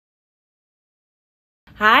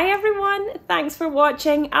Hi everyone, thanks for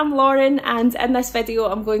watching. I'm Lauren, and in this video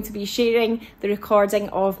I'm going to be sharing the recording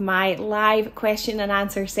of my live question and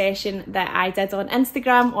answer session that I did on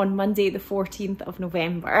Instagram on Monday the 14th of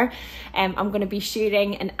November. I'm going to be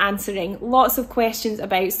sharing and answering lots of questions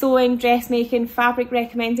about sewing, dressmaking, fabric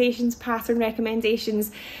recommendations, pattern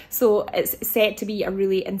recommendations, so it's set to be a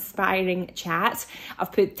really inspiring chat.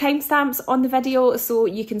 I've put timestamps on the video so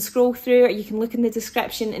you can scroll through, or you can look in the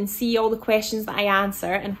description and see all the questions that I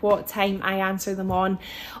answer and what time I answer them on.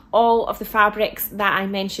 All of the fabrics that I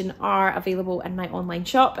mention are available in my online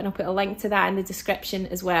shop, and I'll put a link to that in the description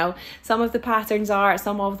as well. Some of the patterns are,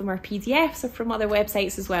 some of them are PDFs or from other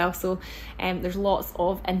websites as well, so there's lots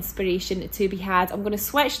of inspiration to be had. I'm going to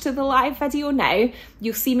switch to the live video now.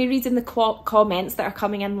 You'll see me reading the comments that are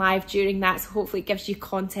coming in live during that, so hopefully it gives you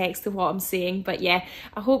context to what I'm saying. But yeah,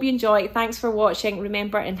 I hope you enjoy. Thanks for watching.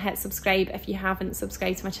 Remember and hit subscribe if you haven't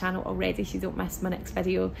subscribed to my channel already so you don't miss my next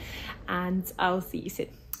video, and I'll see you soon.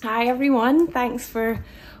 Hi everyone, thanks for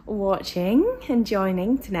watching and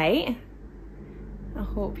joining tonight. I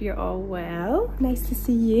hope you're all well. Nice to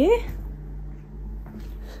see you.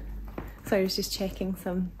 So I was just checking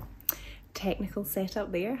some technical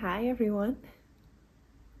setup there. Hi everyone.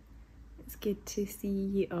 It's good to see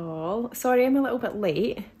you all. Sorry I'm a little bit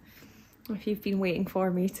late if you've been waiting for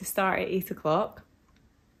me to start at 8 o'clock.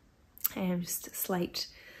 Just slight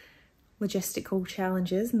logistical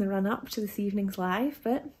challenges in the run up to this evening's live,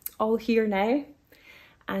 but all here now.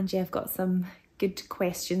 And yeah, I've got some good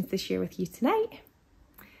questions to share with you tonight.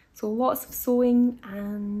 So lots of sewing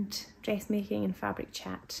and dressmaking and fabric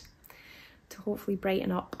chat to hopefully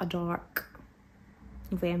brighten up a dark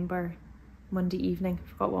November Monday evening. I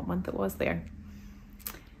forgot what month it was there.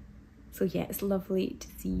 So yeah, it's lovely to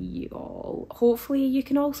see you all. Hopefully you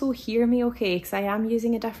can also hear me okay, because I am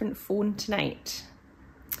using a different phone tonight.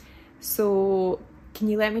 So can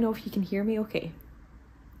you let me know if you can hear me okay?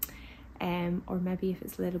 Or maybe if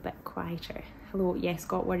it's a little bit quieter. Hello, yes,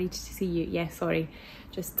 got worried to see you. Yeah, sorry,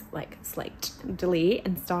 just like a slight delay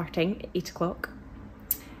in starting at 8 o'clock.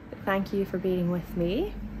 But thank you for being with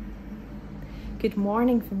me. Good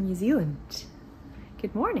morning from New Zealand.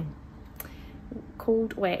 Good morning.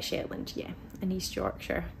 Cold, wet Shetland, yeah, in East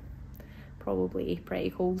Yorkshire. Probably pretty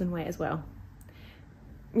cold and wet as well.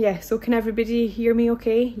 Yeah, so can everybody hear me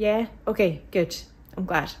okay? Yeah? Okay, good. I'm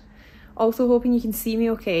glad. Also hoping you can see me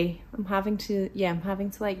okay. I'm having to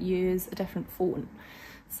like use a different phone.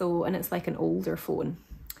 So, and it's like an older phone.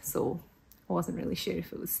 So I wasn't really sure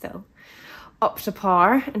if it was still up to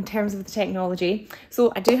par in terms of the technology.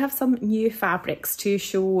 So I do have some new fabrics to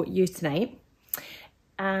show you tonight.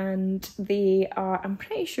 And they are, I'm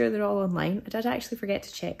pretty sure they're all online. I did actually forget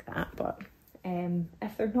to check that, but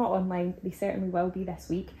if they're not online, they certainly will be this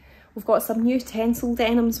week. We've got some new tencel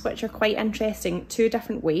denims which are quite interesting, 2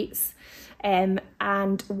 different weights, and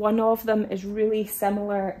one of them is really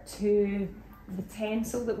similar to the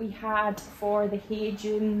tencel that we had for the Hey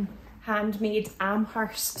June handmade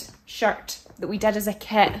Amherst shirt that we did as a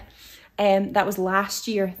kit. That was last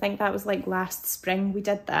year, I think that was like last spring we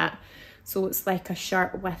did that. So it's like a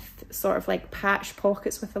shirt with sort of like patch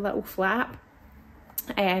pockets with a little flap.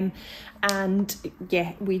 And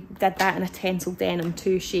yeah, we did that in a tencel denim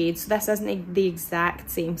 2 shades. So this isn't the exact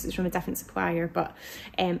same, so it's from a different supplier, but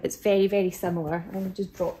it's very, very similar. I'm gonna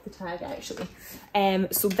just drop the tag actually.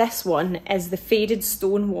 So this one is the faded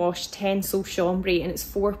stonewash tencel chambray, and it's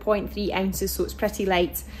 4.3 ounces, so it's pretty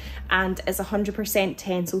light, and it's 100%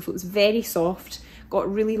 tencel, so it's very soft,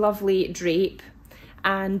 got really lovely drape,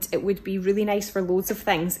 and it would be really nice for loads of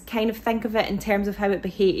things. Kind of think of it in terms of how it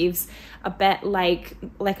behaves a bit like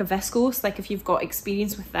a viscose, like if you've got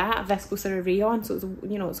experience with that, a viscose or a rayon. So it's,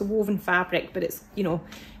 you know, it's a woven fabric, but it's, you know,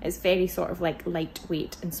 it's very sort of like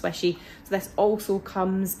lightweight and swishy. So this also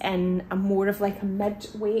comes in a more of like a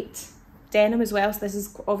mid-weight denim as well. So this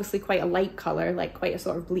is obviously quite a light colour, like quite a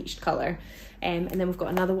sort of bleached colour. And then we've got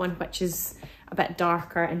another one which is a bit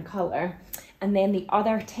darker in colour. And then the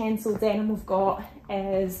other tencel denim we've got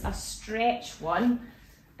is a stretch one.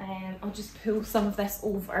 I'll just pull some of this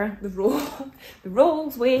over the roll. The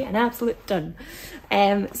rolls weigh an absolute ton.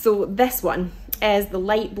 So this one is the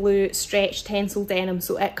light blue stretch tencel denim.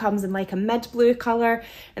 So it comes in like a mid blue colour,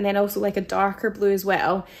 and then also like a darker blue as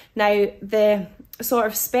well. Now the sort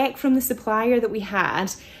of spec from the supplier that we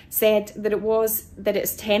had said that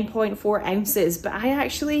it's 10.4 ounces, but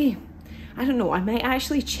I don't know, I might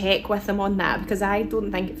actually check with them on that, because I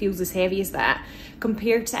don't think it feels as heavy as that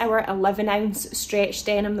compared to our 11-ounce stretch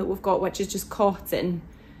denim that we've got, which is just cotton.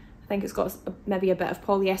 I think it's got maybe a bit of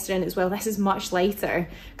polyester in it as well. This is much lighter,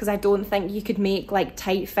 because I don't think you could make like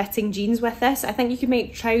tight fitting jeans with this. I think you could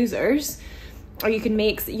make trousers, or you can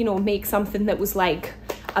make, you know, make something that was like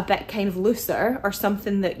a bit kind of looser, or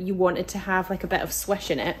something that you wanted to have like a bit of swish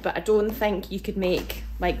in it, but I don't think you could make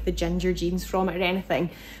like the ginger jeans from it or anything.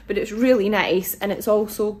 But it's really nice, and it's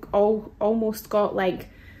also almost got like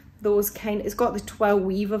those kind, it's got the twill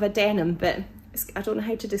weave of a denim, but I don't know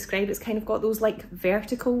how to describe it. It's kind of got those like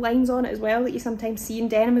vertical lines on it as well that you sometimes see in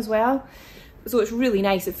denim as well. So it's really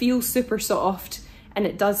nice. It feels super soft, and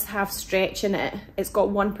it does have stretch in it. It's got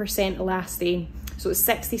 1% elastane, so it's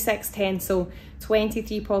 6610, so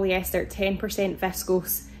 23 polyester, 10%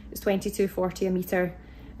 viscose. It's 22.40 a metre.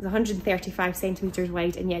 It's 135 centimetres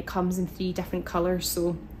wide, and yeah, it comes in 3 different colours.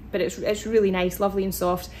 So, but it's really nice, lovely and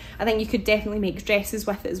soft. I think you could definitely make dresses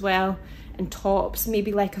with it as well, and tops,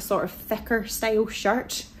 maybe like a sort of thicker style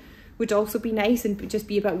shirt would also be nice, and just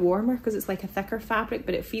be a bit warmer because it's like a thicker fabric,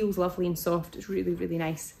 but it feels lovely and soft. It's really, really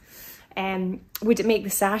nice. Would it make the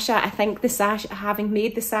sasha? I think the sasha, having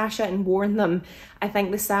made the sasha and worn them, I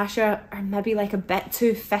think the sasha are maybe like a bit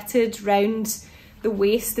too fitted round the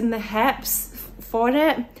waist and the hips for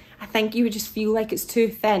it. I think you would just feel like it's too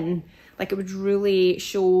thin, like it would really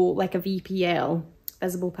show like a VPL,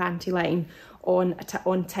 visible panty line,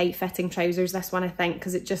 on tight fitting trousers, this one, I think,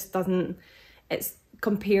 because it just doesn't, it's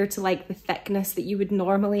compared to like the thickness that you would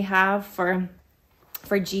normally have for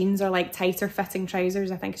jeans or like tighter fitting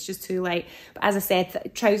trousers, I think it's just too light. But as I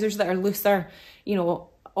said, trousers that are looser, you know,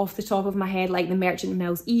 off the top of my head, like the Merchant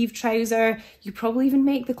Mills Eve trouser, you probably even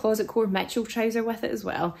make the Closet Core Mitchell trouser with it as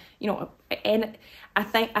well, you know. And I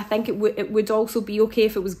think it would also be okay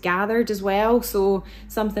if it was gathered as well, so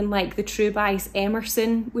something like the True Bice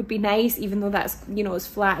Emerson would be nice, even though that's, you know, it's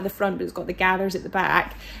flat at the front but it's got the gathers at the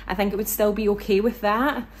back. I think it would still be okay with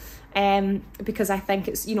that, because I think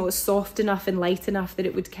it's, you know, it's soft enough and light enough that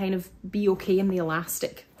it would kind of be okay in the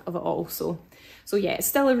elastic of it all. So yeah, it's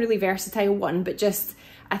still a really versatile one, but just,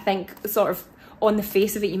 I think sort of on the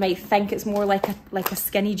face of it you might think it's more like a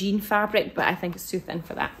skinny jean fabric, but I think it's too thin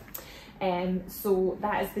for that. So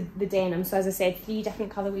that is the denim. So as I said, 3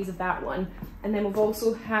 different colourways of that one, and then we've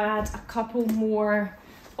also had a couple more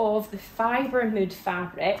of the fibre mood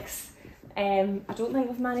fabrics. I don't think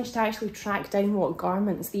we've managed to actually track down what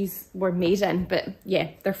garments these were made in, but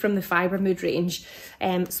yeah, they're from the Fibre Mood range.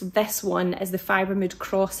 So this one is the Fibre Mood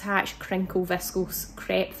Crosshatch Crinkle Viscose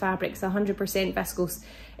Crepe fabric. It's 100% viscose.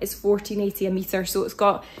 It's 14.80 a metre, so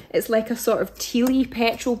it's like a sort of tealy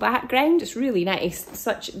petrol background. It's really nice.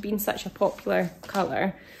 Being such a popular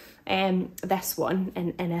colour. This one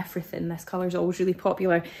and everything, this colour is always really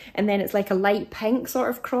popular. And then it's like a light pink sort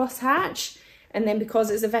of crosshatch. And then because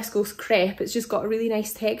it's a viscose crepe, it's just got a really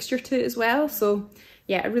nice texture to it as well. So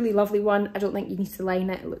yeah, a really lovely one. I don't think you need to line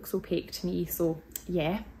it. It looks opaque to me. So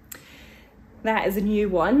yeah, that is a new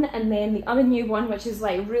one. And then the other new one, which is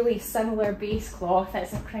like really similar base cloth,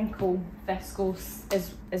 it's a crinkle viscose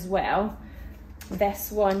as well. This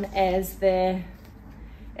one is the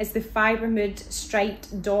Fibre Mood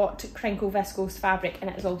Striped Dot Crinkle Viscose fabric, and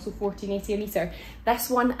it is also 14.80 a metre. This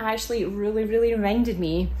one actually really reminded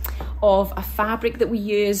me of a fabric that we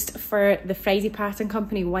used for the Friday Pattern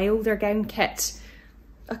Company Wilder gown kit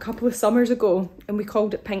a couple of summers ago, and we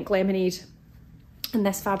called it Pink Lemonade. And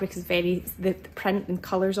this fabric is the print and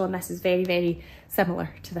colours on this is very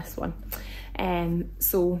similar to this one.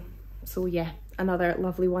 So yeah, another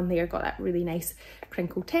lovely one there. Got that really nice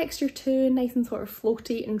crinkle texture too, nice and sort of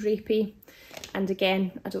floaty and drapey. And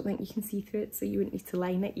again, I don't think you can see through it, so you wouldn't need to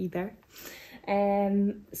line it either.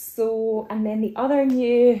 And then the other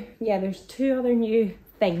new, yeah, there's 2 other new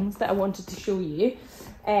things that I wanted to show you.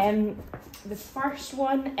 The first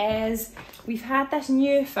one is, we've had this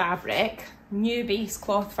new fabric, new base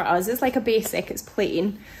cloth for us. It's like a basic, it's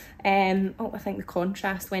plain. Oh, I think the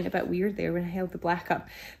contrast went a bit weird there when I held the black up.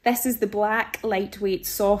 This is the black lightweight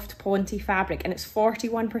soft ponte fabric, and it's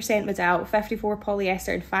 41% modal, 54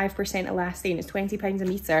 polyester and 5% elastane. It's £20 a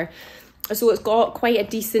metre. So it's got quite a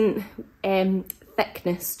decent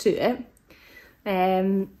thickness to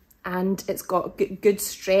it. And it's got good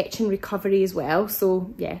stretch and recovery as well.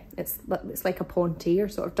 So yeah, it's like a ponte or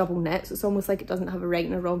sort of double knit, so it's almost like it doesn't have a right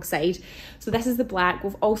and a wrong side. So this is the black.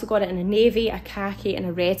 We've also got it in a navy, a khaki and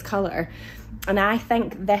a red colour, and I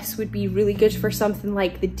think this would be really good for something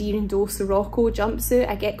like the Dean & Doe Sirocco jumpsuit.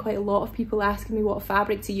 I get quite a lot of people asking me what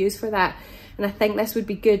fabric to use for that, and I think this would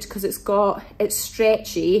be good because it's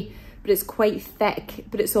stretchy, but it's quite thick,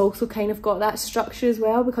 but it's also kind of got that structure as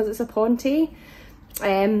well because it's a ponte.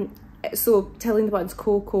 So Tilling the Buttons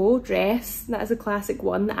Coco dress, that is a classic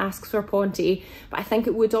one that asks for a ponte, but I think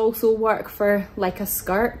it would also work for like a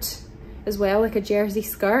skirt as well, like a jersey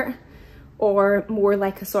skirt, or more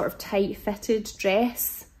like a sort of tight fitted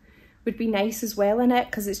dress would be nice as well in it,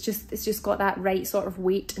 because it's just got that right sort of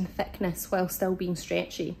weight and thickness while still being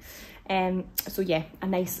stretchy. So yeah, a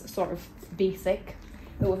nice sort of basic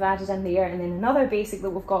that we've added in there. And then another basic that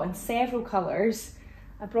we've got in several colours.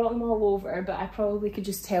 I brought them all over, but I probably could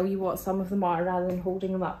just tell you what some of them are rather than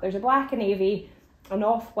holding them up. There's a black and navy, an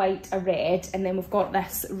off-white, a red, and then we've got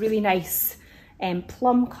this really nice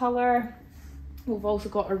plum colour. We've also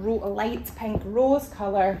got a light pink rose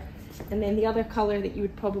colour, and then the other colour that you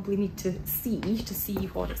would probably need to see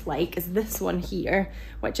what it's like is this one here,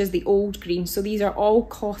 which is the old green. So these are all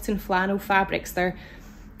cotton flannel fabrics. They're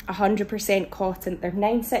 100% cotton. They're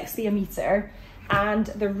 $9.60 a metre, and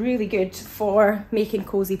they're really good for making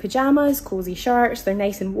cosy pyjamas, cosy shirts. They're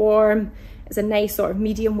nice and warm. It's a nice sort of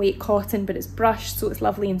medium weight cotton, but it's brushed, so it's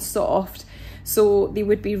lovely and soft. So they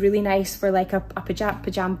would be really nice for like a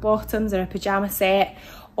pajama bottoms or a pyjama set,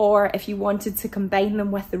 or if you wanted to combine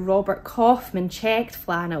them with the Robert Kaufman checked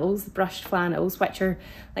flannels, the brushed flannels, which are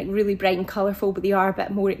like really bright and colourful, but they are a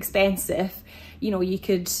bit more expensive. You know, you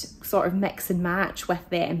could sort of mix and match with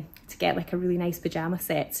them to get like a really nice pyjama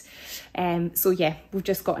set. So yeah, we've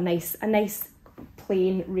just got a nice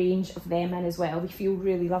plain range of them in as well. They feel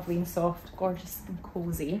really lovely and soft, gorgeous and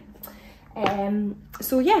cosy.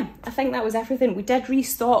 So yeah, I think that was everything. We did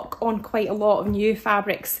restock on quite a lot of new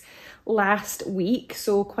fabrics last week,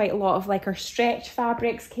 so quite a lot of like our stretch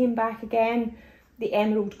fabrics came back again. The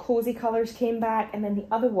emerald cozy colours came back, and then the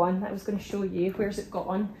other one that I was going to show you, where's it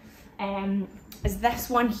gone, is this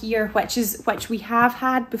one here, which we have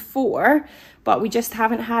had before, but we just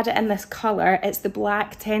haven't had it in this colour. It's the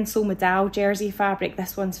black Tencel Medal jersey fabric.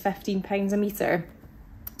 This one's £15 a metre.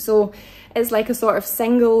 So it's like a sort of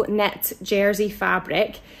single knit jersey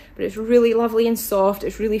fabric, but it's really lovely and soft.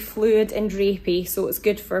 It's really fluid and drapey, so it's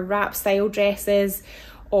good for wrap style dresses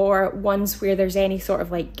or ones where there's any sort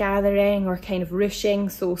of like gathering or kind of ruching.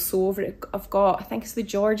 So over it, I've got, I think it's the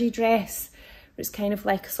Georgie dress, but it's kind of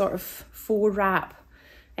like a sort of faux wrap,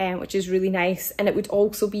 which is really nice. And it would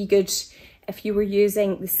also be good if you were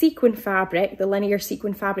using the sequin fabric, the linear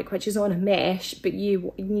sequin fabric, which is on a mesh, but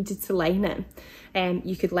you needed to line it.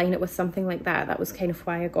 You could line it with something like that. That was kind of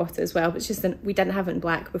why I got it as well. But it's just we didn't have it in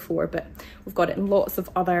black before, but we've got it in lots of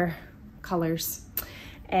other colours,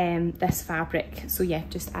 this fabric. So yeah,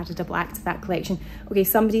 just added a black to that collection. Okay,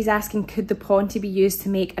 somebody's asking, could the ponte be used to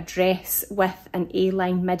make a dress with an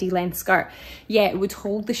A-line midi length skirt? Yeah, it would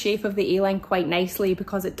hold the shape of the A-line quite nicely,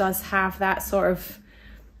 because it does have that sort of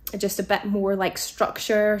just a bit more like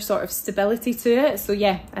structure, sort of stability to it. So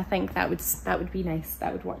yeah, I think that would be nice.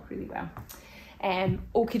 That would work really well.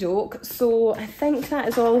 Okie doke. So I think that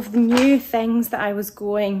is all of the new things that I was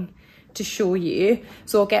going to show you.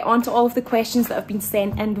 So I'll get on to all of the questions that have been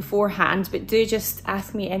sent in beforehand, but do just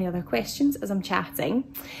ask me any other questions as I'm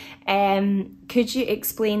chatting. Could you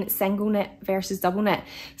explain single knit versus double knit?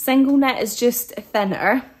 Single knit is just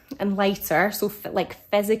thinner and lighter, so like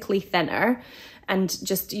physically thinner, and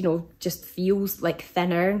just, you know, just feels like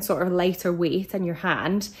thinner and sort of lighter weight in your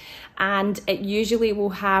hand. And it usually will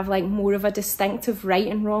have like more of a distinctive right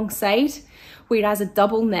and wrong side. Whereas a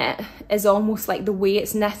double knit is almost like the way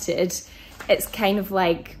it's knitted, it's kind of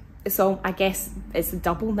like, it's all, I guess it's a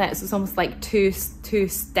double knit, so it's almost like two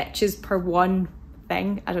stitches per one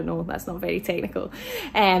thing. I don't know, that's not very technical.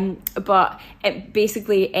 But it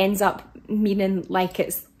basically ends up meaning like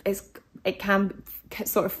it can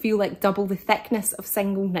sort of feel like double the thickness of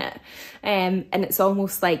single knit, and it's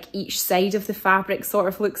almost like each side of the fabric sort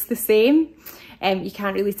of looks the same. You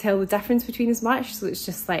can't really tell the difference between as much, so it's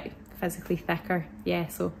just like physically thicker. Yeah,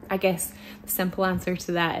 so I guess the simple answer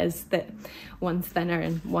to that is that one's thinner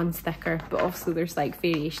and one's thicker, but also there's like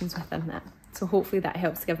variations within that. So hopefully that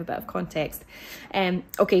helps give a bit of context.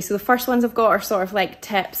 Okay, so the first ones I've got are sort of like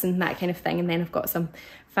tips and that kind of thing, and then I've got some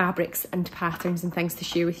fabrics and patterns and things to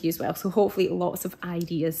share with you as well. So hopefully lots of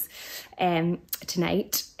ideas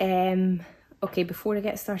tonight. Okay, before I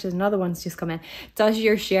get started, another one's just come in. Does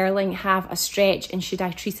your sherling have a stretch, and should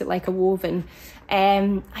I treat it like a woven?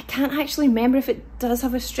 I can't actually remember if it does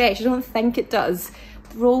have a stretch. I don't think it does.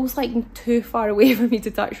 The roll's like too far away for me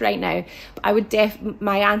to touch right now. But I would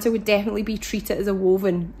my answer would definitely be treat it as a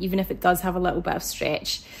woven, even if it does have a little bit of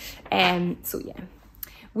stretch. So yeah.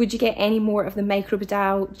 Would you get any more of the micro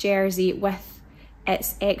bedal jersey with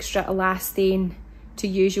its extra elastane to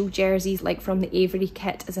usual jerseys, like from the Avery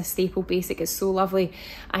kit as a staple basic? It's so lovely.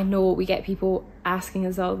 I know we get people asking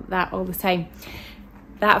us that all the time.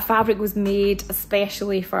 That fabric was made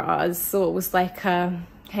especially for us, so it was like a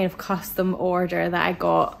kind of custom order that I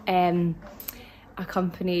got a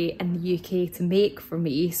company in the UK to make for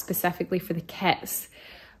me specifically for the kits,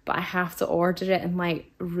 but I have to order it in like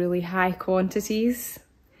really high quantities.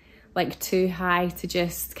 like too high to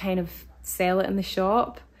just kind of sell it in the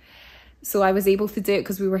shop. So I was able to do it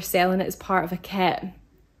because we were selling it as part of a kit.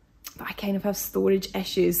 But I kind of have storage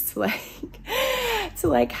issues to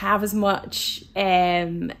like have as much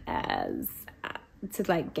as to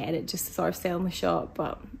like get it just to sort of sell in the shop.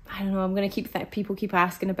 But I don't know, I'm gonna keep that. People keep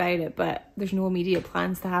asking about it, but there's no immediate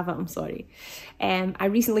plans to have it, I'm sorry. I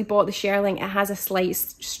recently bought the sherling. It has a slight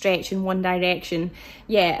stretch in one direction.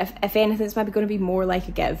 Yeah, if anything, it's maybe going to be more like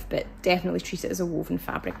a give, but definitely treat it as a woven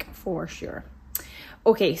fabric for sure.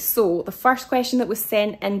 Okay, so the first question that was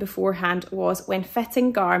sent in beforehand was, when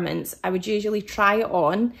fitting garments, I would usually try it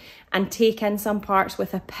on and take in some parts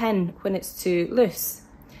with a pin when it's too loose.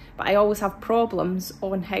 But I always have problems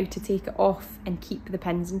on how to take it off and keep the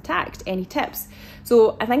pins intact. Any tips?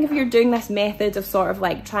 So I think if you're doing this method of sort of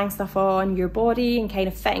like trying stuff on your body and kind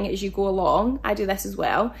of fitting it as you go along, I do this as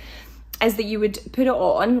well, is that you would put it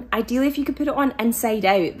on. Ideally, if you could put it on inside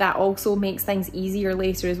out, that also makes things easier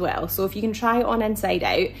later as well. So if you can try it on inside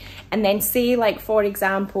out, and then say, like, for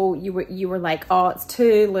example, you were like, oh, it's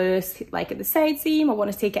too loose, like at the side seam, I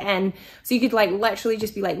want to take it in. So you could like literally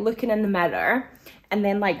just be like looking in the mirror and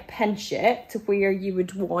then like pinch it to where you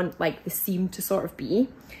would want like the seam to sort of be,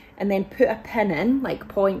 and then put a pin in, like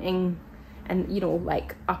pointing and, you know,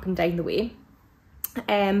 like up and down the way.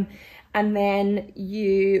 And then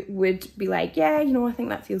you would be like, yeah, you know, I think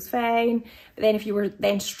that feels fine. But then if you were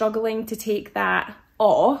then struggling to take that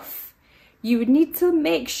off, you would need to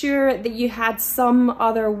make sure that you had some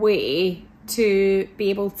other way to be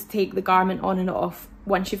able to take the garment on and off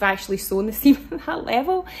once you've actually sewn the seam at that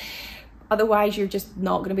level. Otherwise, you're just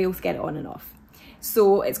not going to be able to get it on and off.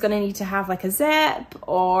 So it's going to need to have like a zip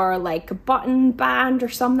or like a button band or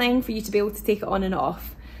something for you to be able to take it on and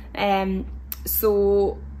off.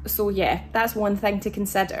 So yeah, that's one thing to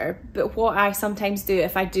consider. But what I sometimes do,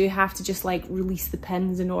 if I do have to just like release the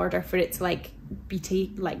pins in order for it to like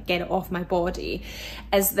get it off my body,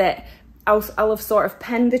 is that I'll have sort of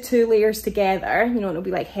pinned the two layers together, you know, it'll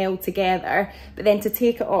be like held together, but then to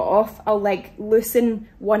take it off, I'll like loosen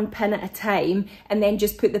one pin at a time and then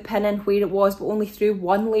just put the pin in where it was, but only through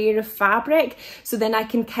one layer of fabric. So then I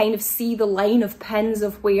can kind of see the line of pins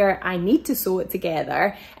of where I need to sew it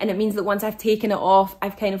together. And it means that once I've taken it off,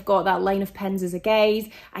 I've kind of got that line of pins as a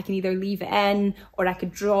guide. I can either leave it in or I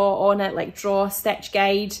could draw on it, like draw a stitch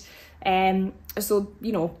guide. So,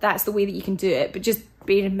 you know, that's the way that you can do it. But just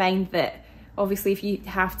bear in mind that obviously if you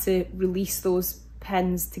have to release those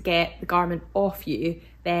pins to get the garment off you,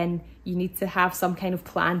 then you need to have some kind of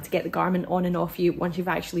plan to get the garment on and off you once you've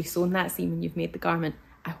actually sewn that seam and you've made the garment.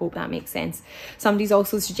 I hope that makes sense. Somebody's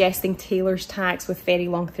also suggesting tailor's tacks with very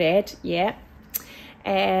long thread. Yeah.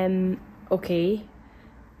 Okay.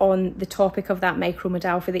 On the topic of that micro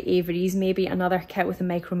modal for the Averys, maybe another kit with a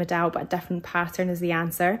micro modal but a different pattern is the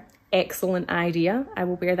answer. Excellent idea. I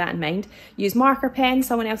will bear that in mind. Use marker pens,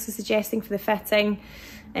 someone else is suggesting for the fitting.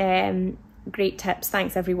 Great tips,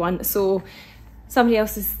 thanks everyone. So somebody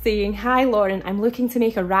else is saying, hi Lauren, I'm looking to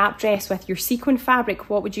make a wrap dress with your sequin fabric.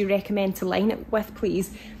 What would you recommend to line it with,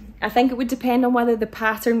 please? I think it would depend on whether the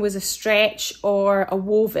pattern was a stretch or a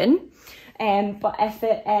woven. But if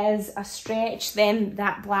it is a stretch, then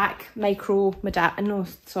that black micro modal, no,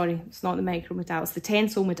 sorry, it's not the micro modal, it's the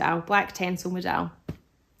tencel modal, black tencel modal.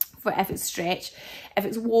 For if it's stretch. If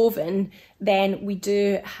it's woven, then we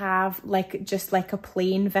do have like just like a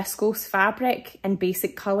plain viscose fabric in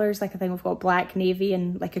basic colours. Like I think we've got black, navy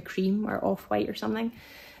and like a cream or off-white or something.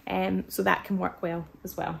 So that can work well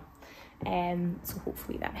as well. So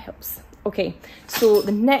hopefully that helps. Okay, so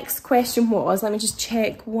the next question was, let me just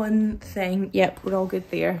check one thing. Yep, we're all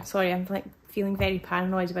good there. Sorry, I'm like feeling very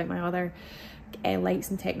paranoid about my other lights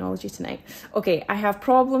and technology tonight. Okay, I have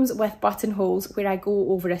problems with buttonholes where I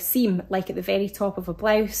go over a seam, like at the very top of a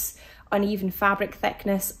blouse, uneven fabric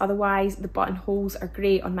thickness. Otherwise, the buttonholes are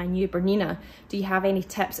great on my new Bernina. Do you have any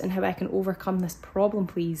tips on how I can overcome this problem,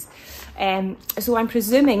 please? So I'm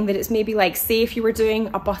presuming that it's maybe like, say if you were doing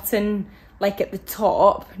a button like at the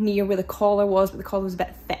top near where the collar was, but the collar was a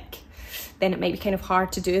bit thick, then it might be kind of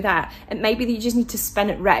hard to do that. It might be that you just need to spin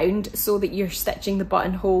it round so that you're stitching the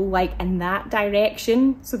buttonhole like in that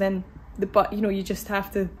direction. So then you just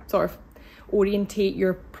have to sort of orientate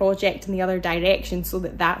your project in the other direction so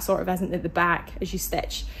that that sort of isn't at the back as you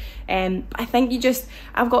stitch. I think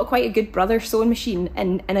I've got quite a good brother sewing machine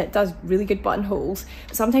and it does really good buttonholes.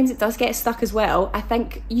 Sometimes it does get stuck as well. I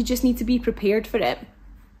think you just need to be prepared for it.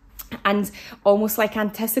 and almost like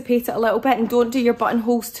anticipate it a little bit, and don't do your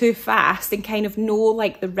buttonholes too fast, and kind of know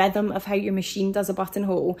like the rhythm of how your machine does a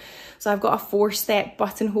buttonhole. So I've got a 4-step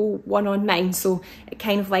buttonhole one on mine, so it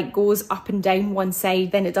kind of like goes up and down one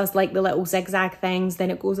side, then it does like the little zigzag things,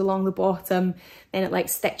 then it goes along the bottom, then it like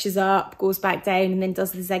stitches up, goes back down, and then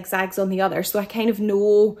does the zigzags on the other. So I kind of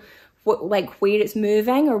know what, like where it's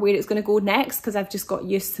moving or where it's going to go next, because I've just got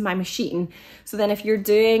used to my machine. So then if you're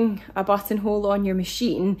doing a buttonhole on your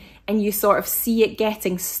machine and you sort of see it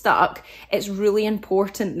getting stuck, it's really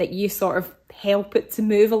important that you sort of help it to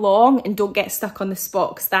move along and don't get stuck on the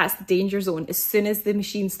spot, because that's the danger zone. As soon as the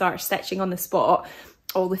machine starts stitching on the spot,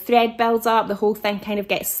 all the thread builds up, the whole thing kind of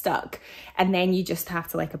gets stuck, and then you just have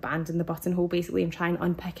to like abandon the buttonhole basically and try and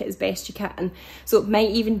unpick it as best you can. So it might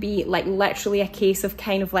even be like literally a case of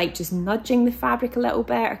kind of like just nudging the fabric a little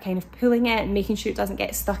bit, or kind of pulling it and making sure it doesn't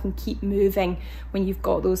get stuck, and keep moving when you've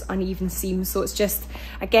got those uneven seams. So it's just,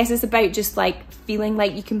 I guess it's about just like feeling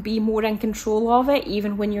like you can be more in control of it,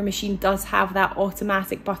 even when your machine does have that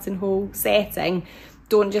automatic buttonhole setting.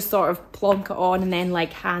 Don't just sort of plonk it on and then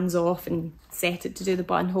like hands off and set it to do the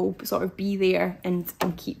buttonhole, but sort of be there and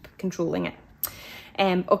keep controlling it.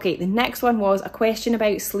 Okay, the next one was a question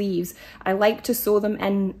about sleeves. I like to sew them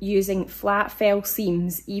in using flat fell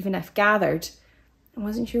seams, even if gathered. I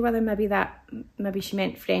wasn't sure whether maybe she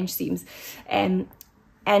meant French seams. In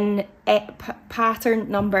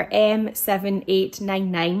pattern number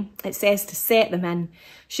M7899, it says to set them in.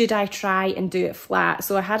 Should I try and do it flat?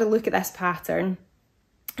 So I had a look at this pattern,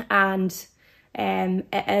 and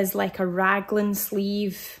it is like a raglan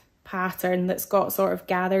sleeve pattern that's got sort of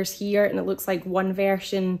gathers here, and it looks like one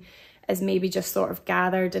version is maybe just sort of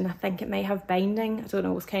gathered, and I think it might have binding. I don't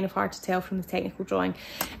know, it was kind of hard to tell from the technical drawing.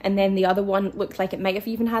 And then the other one looked like it might have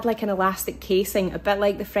even had like an elastic casing, a bit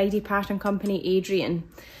like the Friday Pattern Company Adrian.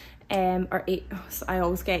 I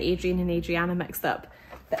always get Adrian and Adriana mixed up.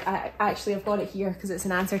 But I've got it here because it's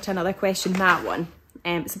an answer to another question, that one.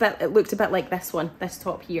 It looked a bit like this one, this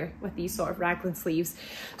top here, with these sort of raglan sleeves.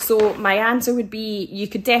 So my answer would be, you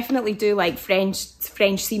could definitely do like French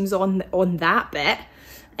seams on that bit,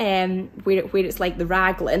 where it's like the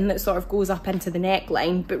raglan that sort of goes up into the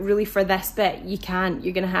neckline. But really for this bit, you can't.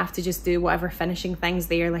 You're gonna have to just do whatever finishing things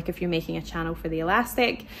there, like if you're making a channel for the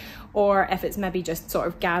elastic, or if it's maybe just sort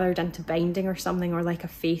of gathered into binding or something, or like a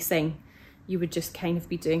facing, you would just kind of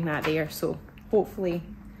be doing that there. So hopefully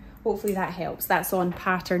that helps. That's on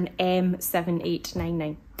pattern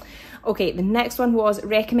M7899. Okay, the next one was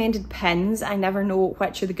recommended pins. I never know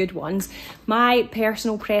which are the good ones. My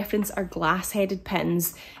personal preference are glass-headed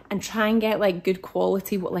pins, and try and get like good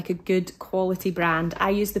quality, like a good quality brand.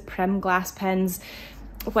 I use the Prim glass pins,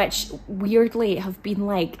 which weirdly have been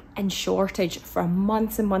like in shortage for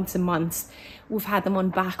months and months and months. We've had them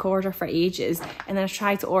on back order for ages, and then I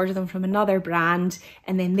tried to order them from another brand,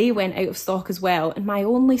 and then they went out of stock as well. And my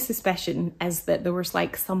only suspicion is that there was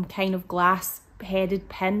like some kind of glass headed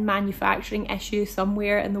pin manufacturing issue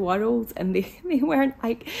somewhere in the world, and they weren't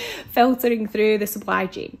like filtering through the supply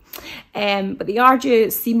chain. But they are due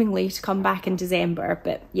seemingly to come back in December.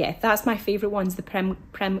 But yeah, that's my favourite ones, the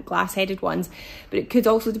Prim glass headed ones. But it could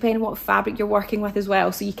also depend on what fabric you're working with as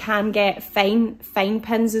well. So you can get fine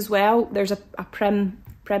pins as well. There's a Prim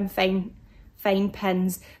fine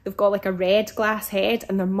pins. They've got like a red glass head,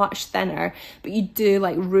 and they're much thinner, but you do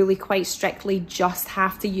like really quite strictly just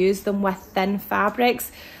have to use them with thin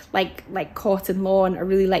fabrics, like cotton lawn, or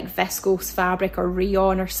really like viscose fabric or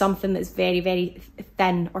rayon, or something that's very, very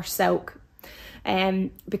thin, or silk.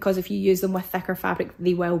 Because if you use them with thicker fabric,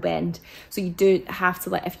 they will bend. So you do have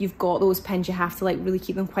to, like, if you've got those pins, you have to like really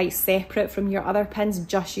keep them quite separate from your other pins.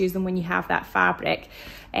 Just use them when you have that fabric.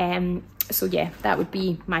 So yeah, that would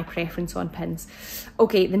be my preference on pins.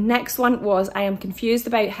 Okay, the next one was, I am confused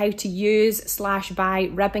about how to use / buy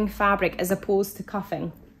ribbing fabric as opposed to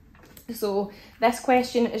cuffing. So this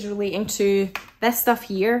question is relating to this stuff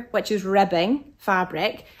here, which is ribbing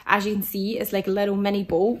fabric. As you can see, it's like a little mini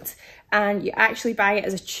bolt, and you actually buy it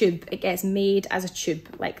as a tube. It gets made as a tube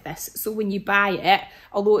like this. So when you buy it,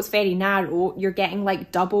 although it's very narrow, you're getting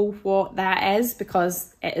like double what that is,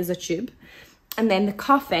 because it is a tube. And then the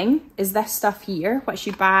cuffing is this stuff here, which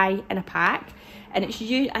you buy in a pack. And it's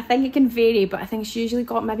usually, I think it can vary, but I think it's usually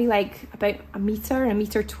got maybe like about a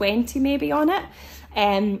metre 20 maybe on it.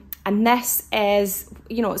 And this is,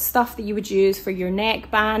 you know, stuff that you would use for your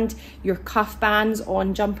neckband, your cuff bands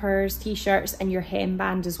on jumpers, t-shirts, and your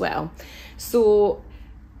hemband as well. So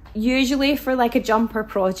usually for like a jumper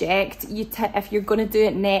project, if you're going to do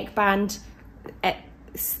it neckband,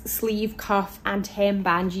 sleeve, cuff and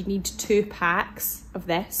hemband, you need 2 packs of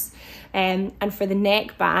this. And for the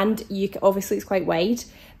neckband, obviously it's quite wide.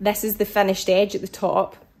 this is the finished edge at the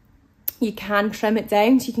top. You can trim it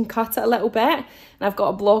down, so you can cut it a little bit. And I've got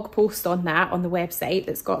a blog post on that on the website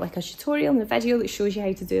that's got like a tutorial and a video that shows you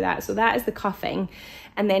how to do that. So that is the cuffing.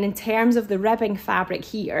 And then in terms of the ribbing fabric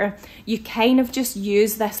here, you kind of just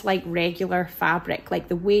use this like regular fabric, like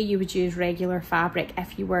the way you would use regular fabric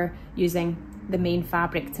if you were using the main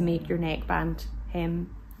fabric to make your neckband,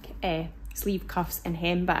 sleeve cuffs and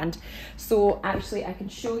hemband. So actually I can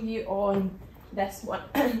show you on this one,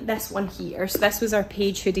 this one here. So this was our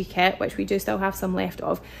page hoodie kit, which we do still have some left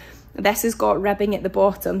of. This has got ribbing at the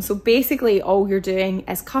bottom. So basically all you're doing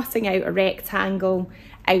is cutting out a rectangle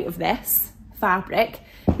out of this fabric,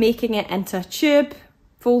 making it into a tube,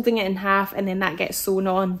 folding it in half, and then that gets sewn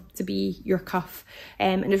on to be your cuff.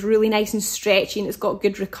 And it's really nice and stretchy, and it's got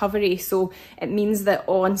good recovery, so it means that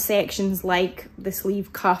on sections like the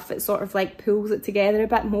sleeve cuff, it sort of like pulls it together a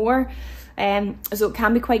bit more. So it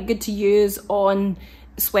can be quite good to use on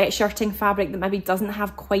sweatshirting fabric that maybe doesn't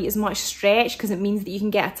have quite as much stretch, because it means that you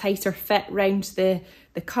can get a tighter fit round the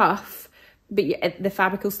cuff, but the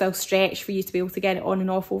fabric will still stretch for you to be able to get it on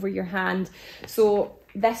and off over your hand. So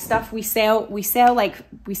this stuff we sell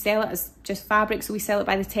it as just fabric, so we sell it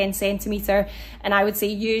by the 10 centimeter, and I would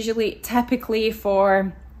say typically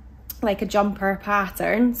for like a jumper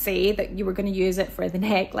pattern, say that you were going to use it for the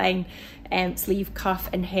neckline, sleeve cuff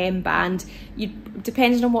and hemband,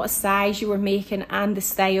 depending on what size you were making and the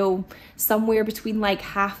style, somewhere between like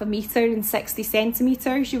 1/2 meter and 60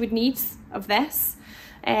 centimeters you would need of this.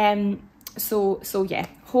 So yeah,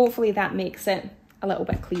 hopefully that makes it a little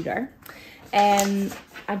bit clearer.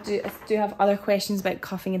 I do have other questions about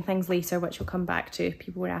cuffing and things later, which we'll come back to.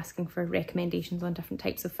 People were asking for recommendations on different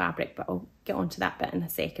types of fabric, but I'll get onto that bit in a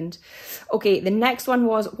second. Okay, the next one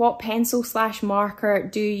was, what pencil/marker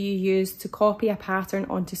do you use to copy a pattern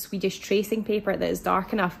onto Swedish tracing paper that is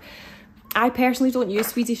dark enough? I personally don't use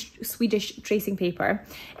Swedish tracing paper.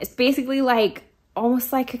 It's basically like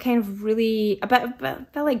almost like a kind of really a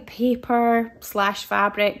bit like paper /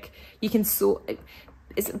 fabric. You can sew.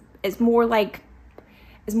 It's more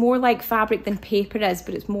like fabric than paper is,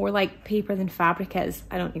 but it's more like paper than fabric is.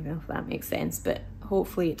 I don't even know if that makes sense, but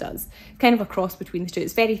hopefully it does. Kind of a cross between the two.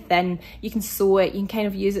 It's very thin. You can sew it. You can kind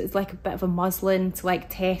of use it as like a bit of a muslin to like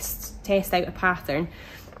test out a pattern.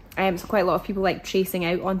 So quite a lot of people like tracing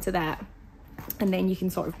out onto that, and then you can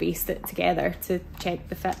sort of baste it together to check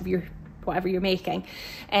the fit of your whatever you're making.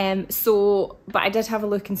 But I did have a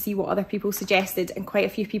look and see what other people suggested, and quite a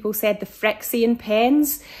few people said the Frixian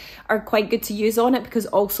pens are quite good to use on it, because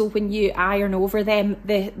also when you iron over them,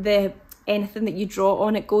 the anything that you draw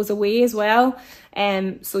on it goes away as well.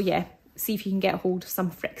 So yeah, see if you can get a hold of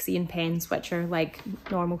some Frixian pens, which are like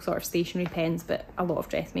normal sort of stationery pens, but a lot of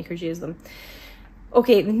dressmakers use them.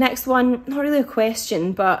 Okay, the next one, not really a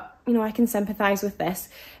question, but you know, I can sympathise with this.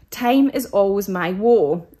 Time is always my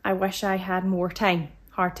woe. I wish I had more time.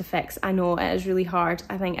 Hard to fix. I know it is really hard.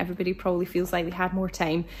 I think everybody probably feels like they had more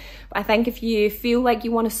time. But I think if you feel like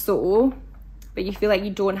you want to sew, but you feel like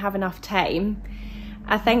you don't have enough time,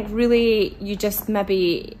 I think really you just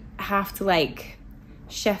maybe have to like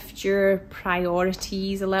shift your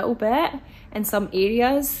priorities a little bit in some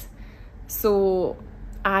areas. So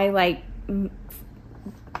I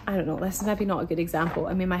don't know, this is maybe not a good example.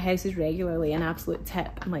 I mean, my house is regularly an absolute tip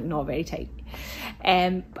and like not very tidy.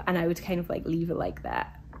 And I would kind of like leave it like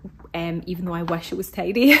that, even though I wish it was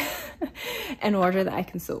tidy in order that I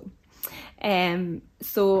can sew.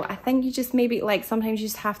 So I think you just maybe like, sometimes you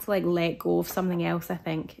just have to like let go of something else, I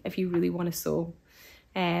think, if you really want to sew.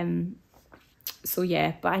 So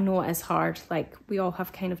yeah, but I know it is hard. Like we all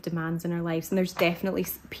have kind of demands in our lives, and there's definitely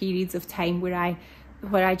periods of time where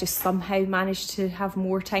I just somehow manage to have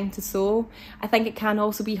more time to sew. I think it can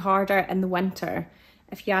also be harder in the winter.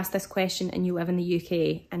 If you ask this question and you live in the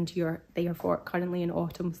UK and you're therefore currently in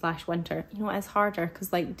autumn/winter, you know, it's harder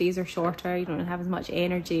because like days are shorter, you don't have as much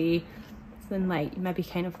energy, then like you maybe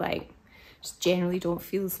kind of like just generally don't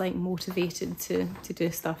feel as like motivated to do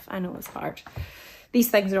stuff. I know it's hard. These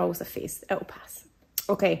things are always a phase, it'll pass.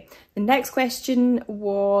 Okay, the next question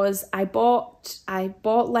was, I bought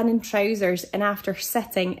linen trousers, and after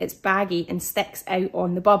sitting it's baggy and sticks out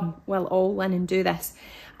on the bum. Will all linen do this?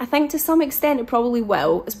 I think to some extent it probably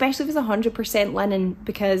will, especially if it's 100% linen,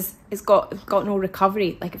 because it's got no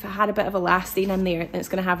recovery. Like if it had a bit of elastin in there, then it's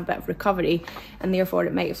going to have a bit of recovery, and therefore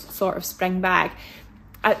it might sort of spring back.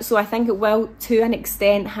 So I think it will to an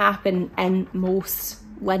extent happen in most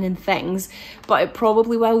linen things, but it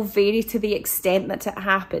probably will vary to the extent that it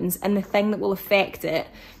happens, and the thing that will affect it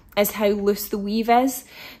is how loose the weave is.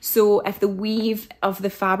 So if the weave of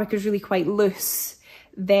the fabric is really quite loose,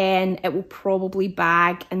 then it will probably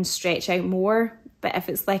bag and stretch out more but if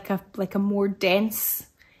it's like a more dense,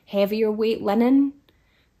 heavier weight linen,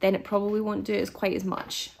 then it probably won't do it as quite as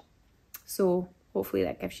much. So hopefully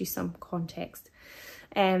that gives you some context.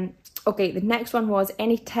 Okay, the next one was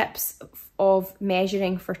any tips of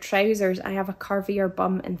measuring for trousers. I have a curvier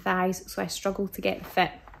bum and thighs, so I struggle to get the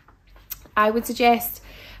fit. I would suggest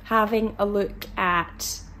having a look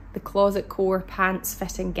at the Closet Core Pants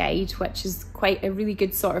Fitting Guide, which is quite a really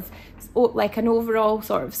good sort of, like an overall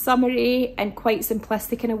sort of summary and quite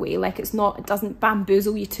simplistic in a way. Like it doesn't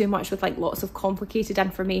bamboozle you too much with like lots of complicated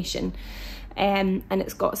information. And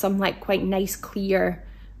it's got some like quite nice clear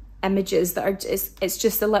images that are it's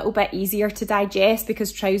just a little bit easier to digest,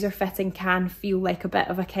 because trouser fitting can feel like a bit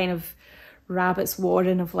of a kind of rabbit's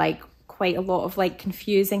warren of like quite a lot of like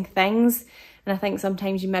confusing things. And I think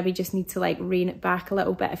sometimes you maybe just need to like rein it back a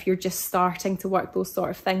little bit if you're just starting to work those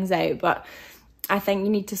sort of things out. But I think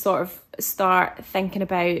you need to sort of start thinking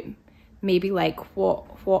about maybe like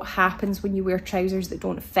what happens when you wear trousers that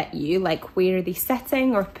don't fit you. Like, where are they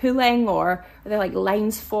sitting or pulling, or are there like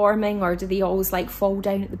lines forming, or do they always like fall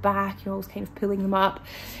down at the back? You're always kind of pulling them up.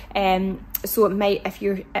 So it might, if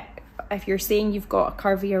you're saying you've got a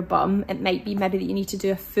curvier bum, it might be maybe that you need to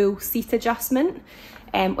do a full seat adjustment,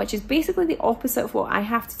 which is basically the opposite of what I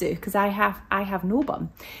have to do, because I have no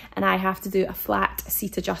bum and I have to do a flat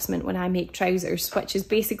seat adjustment when I make trousers, which is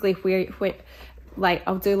basically where like,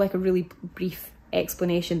 I'll do like a really brief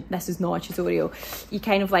explanation. This is not a tutorial. You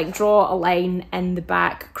kind of like draw a line in the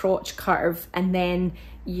back crotch curve and then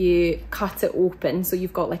you cut it open, so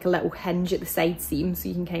you've got like a little hinge at the side seam, so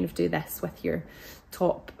you can kind of do this with your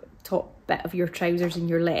top bit of your trousers and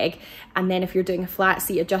your leg. And then if you're doing a flat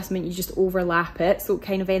seat adjustment, you just overlap it, so it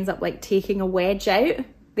kind of ends up like taking a wedge out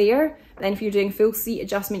there. Then if you're doing a full seat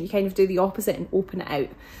adjustment, you kind of do the opposite and open it out.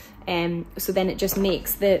 So then it just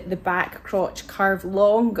makes the back crotch curve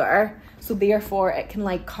longer, so therefore it can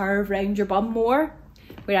like curve round your bum more.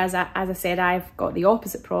 Whereas as I said, I've got the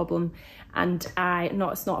opposite problem, and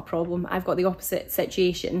it's not a problem, I've got the opposite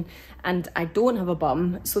situation and I don't have a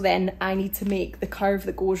bum, so then I need to make the curve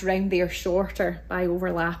that goes round there shorter by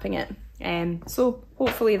overlapping it. So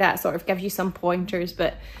hopefully that sort of gives you some pointers.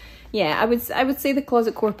 But yeah, I would say the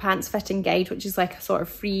Closet Core Pants Fitting Guide, which is like a sort of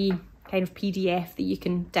free kind of PDF that you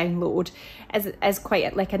can download, is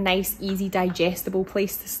quite like a nice, easy, digestible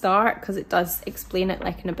place to start, because it does explain it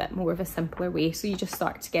like in a bit more of a simpler way, so you just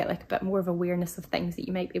start to get like a bit more of awareness of things that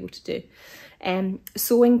you might be able to do.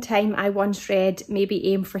 Sewing time, I once read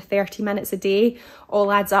maybe aim for 30 minutes a day.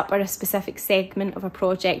 All adds up are a specific segment of a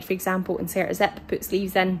project. For example, insert a zip, put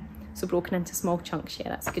sleeves in, so broken into small chunks. Yeah,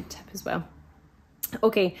 that's a good tip as well.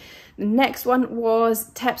 Okay, the next one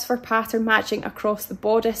was tips for pattern matching across the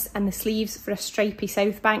bodice and the sleeves for a stripy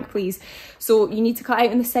South Bank, please. So you need to cut out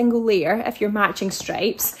in the single layer if you're matching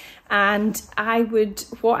stripes, and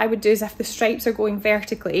what I would do is, if the stripes are going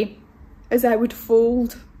vertically, is I would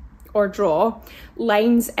fold or draw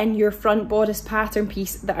lines in your front bodice pattern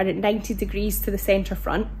piece that are at 90 degrees to the centre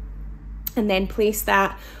front, and then place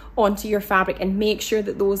that onto your fabric and make sure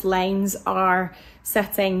that those lines are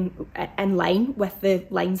sitting in line with the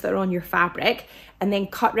lines that are on your fabric, and then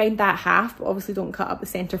cut round that half, but obviously don't cut up the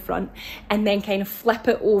centre front, and then kind of flip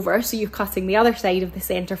it over so you're cutting the other side of the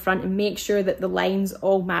centre front, and make sure that the lines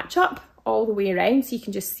all match up all the way around, so you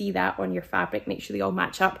can just see that on your fabric. Make sure they all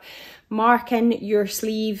match up. Mark in your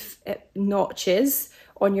sleeve notches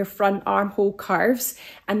on your front armhole curves,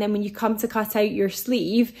 and then when you come to cut out your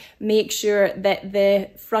sleeve, make sure that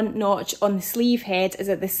the front notch on the sleeve head is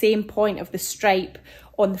at the same point of the stripe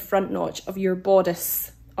on the front notch of your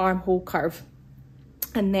bodice armhole curve,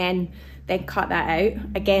 and then cut that out.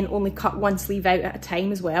 Again, only cut one sleeve out at a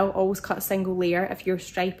time as well. Always cut a single layer if you're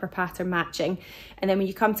stripe or pattern matching. And then when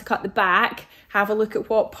you come to cut the back, have a look at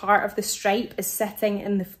what part of the stripe is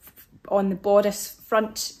sitting on the bodice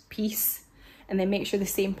front piece, and then make sure the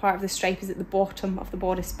same part of the stripe is at the bottom of the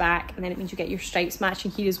bodice back, and then it means you get your stripes matching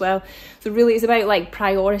here as well. So really it's about like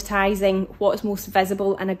prioritising what's most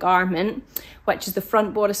visible in a garment, which is the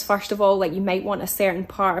front bodice first of all. Like, you might want a certain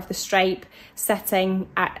part of the stripe sitting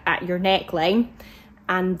at your neckline,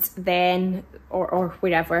 and then or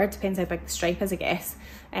wherever, it depends how big the stripe is, I guess.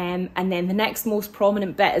 And then the next most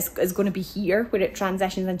prominent bit is going to be here, where it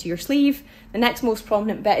transitions into your sleeve. The next most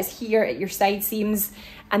prominent bit is here at your side seams,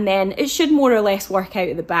 and then it should more or less work out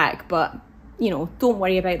at the back, but you know, don't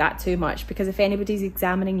worry about that too much, because if anybody's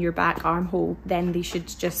examining your back armhole, then they should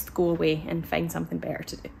just go away and find something better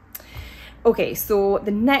to do. Okay, so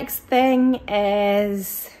the next thing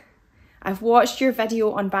is, I've watched your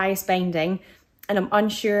video on bias binding, and I'm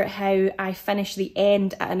unsure how I finish the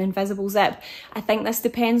end at an invisible zip. I think this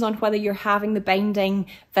depends on whether you're having the binding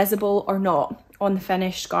visible or not, on the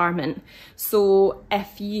finished garment. So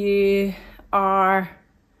if you are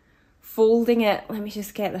folding it, let me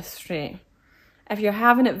just get this straight. If you're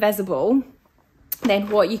having it visible, then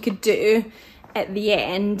what you could do at the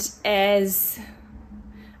end is,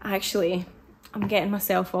 actually, I'm getting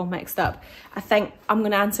myself all mixed up. I think I'm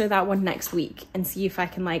going to answer that one next week and see if I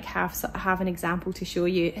can like have an example to show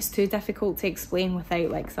you. It's too difficult to explain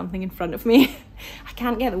without like something in front of me. I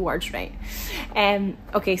can't get the words right.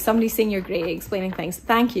 Okay, somebody's saying you're great at explaining things.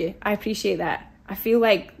 Thank you, I appreciate that. I feel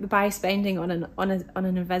like the buy spending on an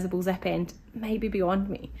invisible zip end might be beyond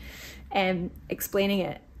me. Explaining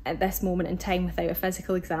it at this moment in time without a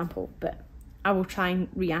physical example, but I will try and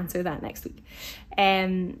re-answer that next week.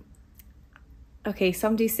 Okay,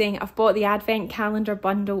 somebody's saying, I've bought the advent calendar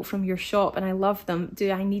bundle from your shop and I love them. Do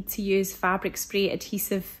I need to use fabric spray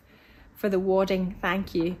adhesive for the wadding?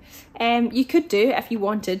 Thank you. You could do if you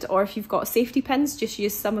wanted, or if you've got safety pins, just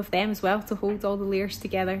use some of them as well to hold all the layers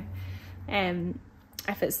together.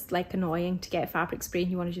 If it's like annoying to get fabric spray and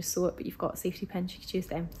you want to just sew it, but you've got safety pins, you could use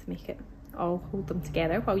them to make it all hold them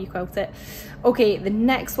together while you quilt it. Okay, the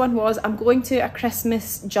next one was, I'm going to a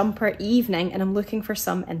Christmas jumper evening and I'm looking for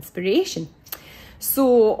some inspiration.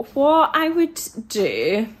 So what I would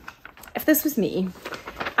do, if this was me,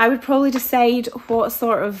 I would probably decide what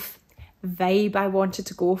sort of vibe I wanted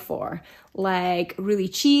to go for. Like really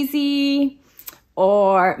cheesy,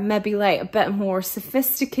 or maybe like a bit more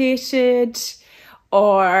sophisticated,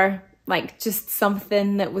 or like just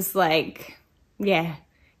something that was like, yeah,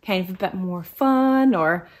 kind of a bit more fun.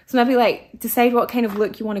 Or so maybe like decide what kind of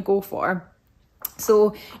look you want to go for.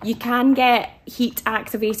 So you can get heat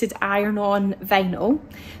activated iron on vinyl.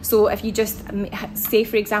 So if you just say,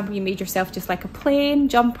 for example, you made yourself just like a plain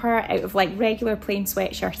jumper out of like regular plain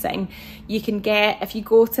sweatshirting, you can get, if you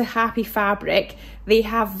go to Happy Fabric, they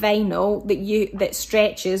have vinyl that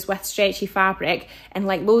stretches with stretchy fabric and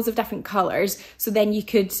like loads of different colors. So then you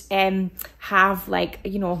could have like,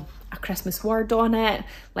 you know, a Christmas word on it,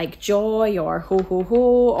 like joy or ho ho ho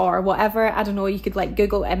or whatever. I don't know, you could like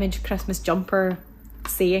Google image Christmas jumper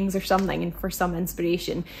sayings or something and for some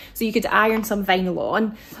inspiration. So you could iron some vinyl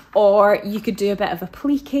on, or you could do a bit of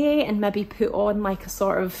applique and maybe put on like a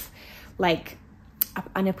sort of like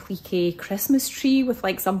an applique Christmas tree with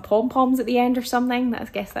like some pom-poms at the end or something. I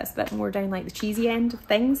guess that's a bit more down like the cheesy end of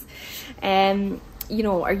things. You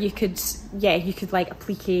know, or you could, yeah, you could like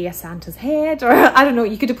applique a Santa's head, or I don't know,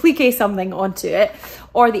 you could applique something onto it.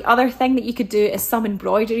 Or the other thing that you could do is some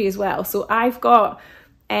embroidery as well. So I've got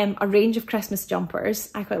a range of Christmas jumpers.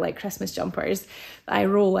 I quite like Christmas jumpers that I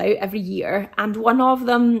roll out every year, and one of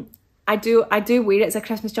them I do wear it as a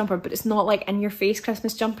Christmas jumper, but it's not like in your face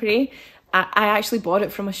Christmas jumpery. I actually bought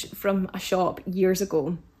it from a shop years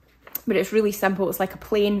ago. But it's really simple. It's like a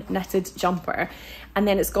plain knitted jumper, and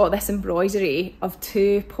then it's got this embroidery of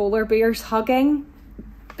two polar bears hugging,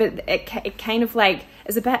 but it kind of like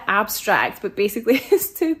is a bit abstract, but basically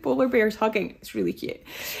it's two polar bears hugging. It's really cute,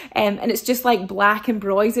 and it's just like black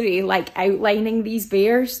embroidery like outlining these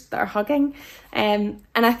bears that are hugging, and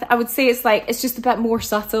I would say it's just a bit more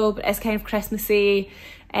subtle, but it's kind of Christmassy.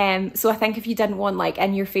 So I think if you didn't want like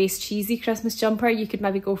in your face cheesy Christmas jumper, you could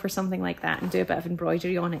maybe go for something like that and do a bit of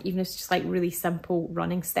embroidery on it, even if it's just like really simple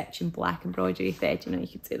running stitch and black embroidery thread, you know, you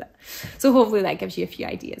could do that. So hopefully that gives you a few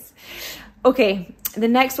ideas. Okay, the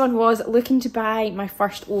next one was looking to buy my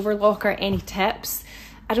first overlocker. Any tips?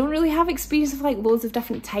 I don't really have experience of like loads of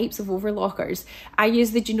different types of overlockers. I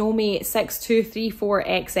use the Janome 6234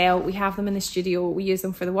 XL. We have them in the studio. We use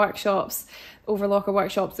them for the workshops, overlocker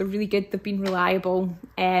workshops. They're really good. They've been reliable.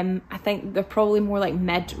 I think they're probably more like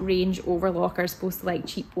mid-range overlockers opposed to like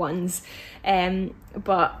cheap ones.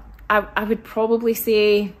 But I would probably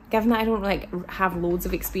say, given that I don't like have loads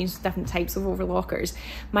of experience with different types of overlockers,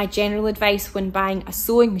 my general advice when buying a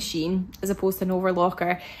sewing machine as opposed to an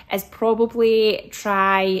overlocker is probably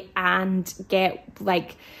try and get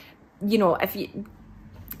like, you know, if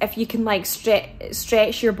you can like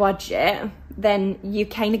stretch your budget, then you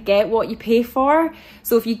kind of get what you pay for.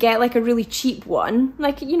 So if you get like a really cheap one,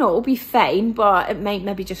 like, you know, it'll be fine, but it might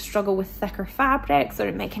maybe just struggle with thicker fabrics, or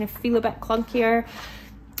it might kind of feel a bit clunkier.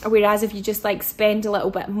 Whereas if you just like spend a little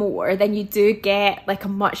bit more, then you do get like a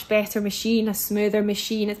much better machine, a smoother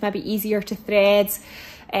machine. It's maybe easier to thread.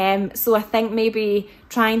 So I think maybe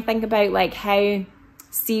try and think about like how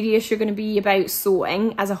serious you're going to be about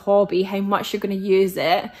sewing as a hobby, how much you're going to use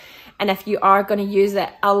it. And if you are going to use it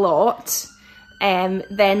a lot,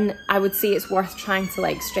 then I would say it's worth trying to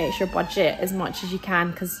like stretch your budget as much as you can,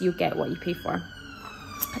 because you'll get what you pay for.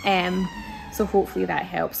 So hopefully that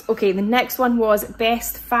helps. Okay, the next one was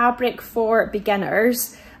best fabric for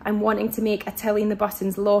beginners. I'm wanting to make a Tilly and the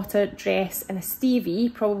Buttons Lotta dress and a Stevie,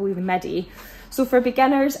 probably the midi. So for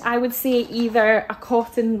beginners, I would say either a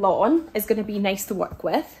cotton lawn is going to be nice to work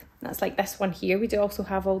with. That's like this one here. We do also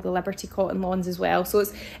have all the Liberty cotton lawns as well. So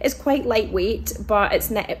it's quite lightweight, but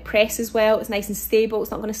it presses well. It's nice and stable.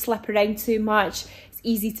 It's not going to slip around too much. It's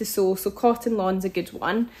easy to sew. So cotton lawn's a good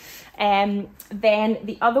one. Then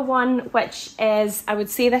the other one, which is, I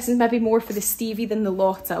would say this is maybe more for the Stevie than the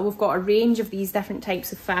Lotta. We've got a range of these different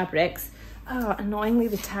types of fabrics. Oh, annoyingly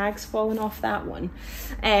the tag's fallen off that one.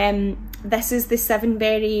 This is the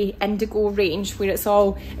Sevenberry Indigo range, where it's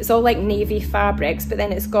all like navy fabrics, but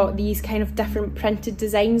then it's got these kind of different printed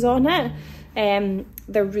designs on it.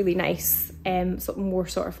 They're really nice, more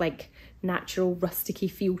sort of like natural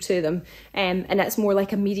rusticy feel to them, and it's more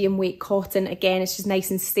like a medium weight cotton. Again, it's just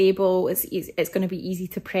nice and stable. It's going to be easy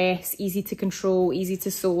to press, easy to control, easy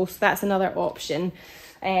to sew, so that's another option.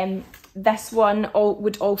 This one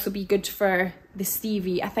would also be good for the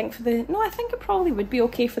Stevie. I think it probably would be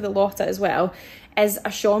okay for the Lotta as well, is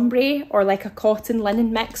a chambray or like a cotton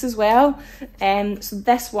linen mix as well. So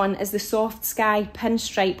this one is the Soft Sky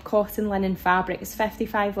Pinstripe Cotton Linen fabric. It's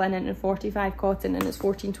 55 linen and 45 cotton, and it's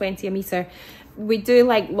 $14.20 a metre. We do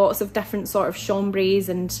like lots of different sort of chambrays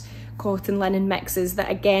and cotton linen mixes that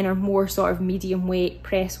again are more sort of medium weight,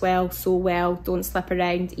 press well, sew well, don't slip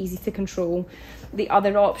around, easy to control. The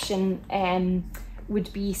other option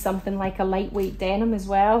would be something like a lightweight denim as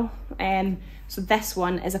well. So this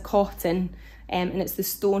one is a cotton, and it's the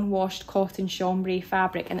stone washed cotton chambray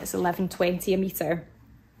fabric, and it's $11.20 a metre.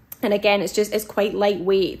 And again, it's quite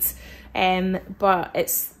lightweight, but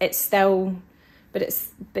it's going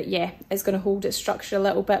to hold its structure a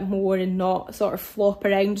little bit more and not sort of flop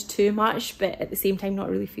around too much, but at the same time not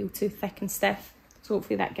really feel too thick and stiff. So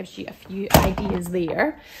hopefully that gives you a few ideas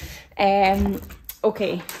there.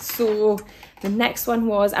 Okay, so the next one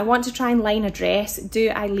was, I want to try and line a dress. Do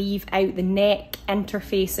I leave out the neck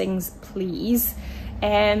interfacings, please?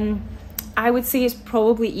 I would say it's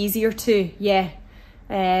probably easier to,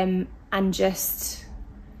 and just,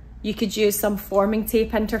 you could use some forming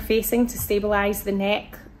tape interfacing to stabilise the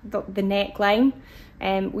neck, the neckline.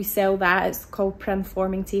 We sell that. It's called Prim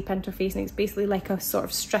Forming Tape Interfacing. It's basically like a sort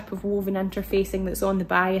of strip of woven interfacing that's on the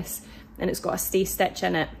bias, and it's got a stay stitch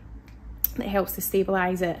in it that helps to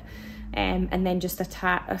stabilise it. And then just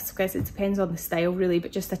attach, I guess it depends on the style really,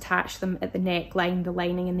 but just attach them at the neckline, the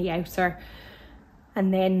lining and the outer,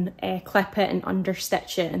 and then clip it and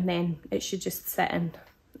understitch it, and then it should just sit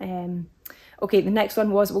in. Okay, the next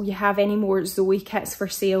one was, will you have any more Zoe kits for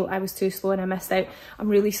sale? I was too slow and I missed out. I'm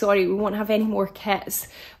really sorry, we won't have any more kits,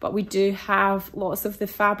 but we do have lots of the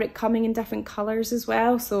fabric coming in different colours as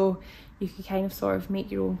well, so you can kind of sort of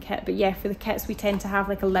make your own kit. But yeah, for the kits we tend to have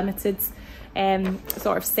like a limited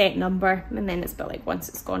sort of set number, and then it's a bit like once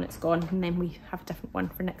it's gone, and then we have a different one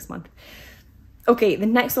for next month. Okay, the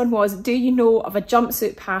next one was, do you know of a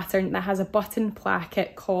jumpsuit pattern that has a button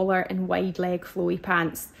placket, collar and wide leg flowy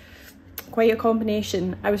pants? Quite a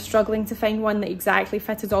combination. I was struggling to find one that exactly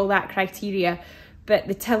fitted all that criteria, but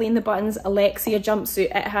the Tilly and the Buttons Alexia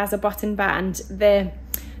jumpsuit, it has a button band. The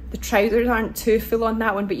trousers aren't too full on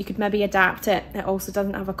that one, but you could maybe adapt it. It also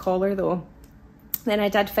doesn't have a collar though. Then I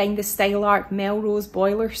did find the Style Art Melrose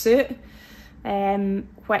boiler suit,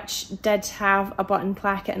 which did have a button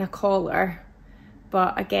placket and a collar,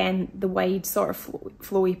 but again, the wide sort of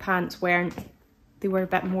flowy pants weren't. They were a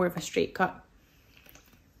bit more of a straight cut.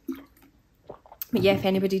 But yeah, if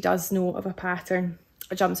anybody does know of a pattern,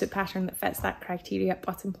 a jumpsuit pattern that fits that criteria,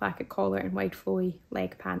 button placket, collar and wide flowy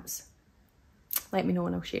leg pants, let me know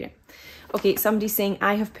and I'll share it. Okay, somebody's saying,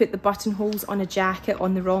 I have put the buttonholes on a jacket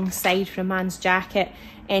on the wrong side for a man's jacket.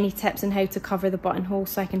 Any tips on how to cover the buttonhole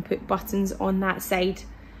so I can put buttons on that side?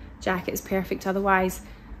 Jacket is perfect otherwise.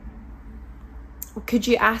 Could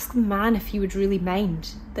you ask the man if he would really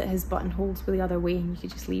mind that his buttonholes were the other way and you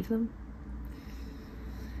could just leave them?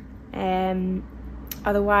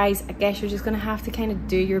 Otherwise, I guess you're just going to have to kind of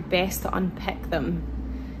do your best to unpick them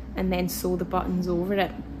and then sew the buttons over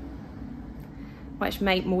it, which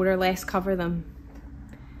might more or less cover them.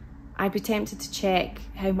 I'd be tempted to check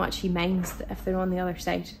how much he minds if they're on the other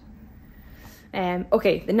side.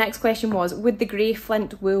 Okay, the next question was, would the grey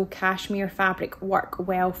flint wool cashmere fabric work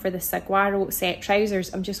well for the saguaro set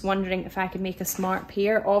trousers? I'm just wondering if I could make a smart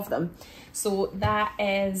pair of them. So that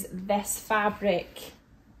is this fabric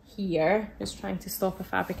here, just trying to stop a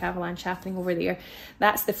fabric avalanche happening over there.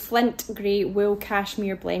 That's the Flint Grey Wool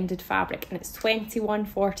Cashmere blended fabric, and it's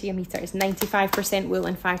 $21.40 a metre. It's 95% wool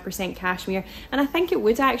and 5% cashmere, and I think it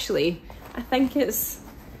would actually. I think it's,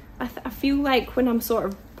 I feel like when I'm sort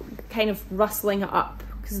of kind of rustling it up,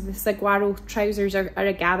 because the saguaro trousers are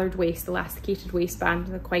a gathered waist, elasticated waistband,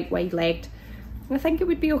 and they're quite wide legged. I think it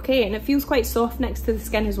would be okay, and it feels quite soft next to the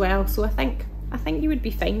skin as well, so I think you would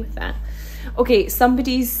be fine with that. Okay,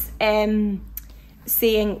 somebody's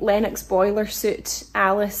saying Lennox boiler suit,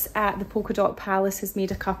 Alice at the Polka Dot Palace has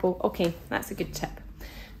made a couple. Okay, that's a good tip.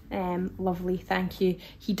 Lovely, thank you.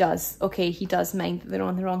 He does, okay, he does mind that they're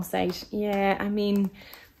on the wrong side. Yeah, I mean,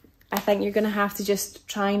 I think you're gonna have to just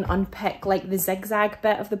try and unpick like the zigzag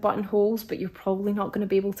bit of the buttonholes, but you're probably not gonna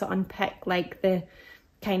be able to unpick like the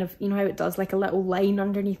kind of, you know how it does like a little line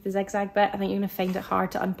underneath the zigzag bit? I think you're gonna find it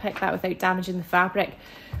hard to unpick that without damaging the fabric.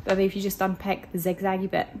 But maybe if you just unpick the zigzaggy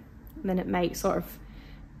bit, then it might sort of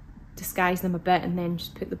disguise them a bit, and then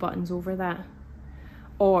just put the buttons over that.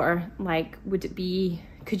 Or like, would it be,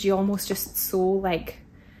 could you almost just sew like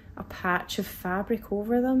a patch of fabric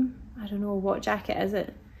over them? I don't know, what jacket is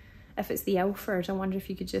it? If it's the Ilford, I wonder if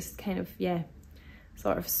you could just kind of, yeah,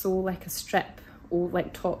 sort of sew like a strip, or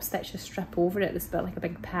like top stitch a strip over it that's a bit like a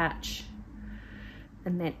big patch,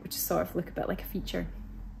 and then it would just sort of look a bit like a feature.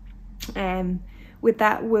 Would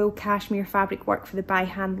that wool cashmere fabric work for the by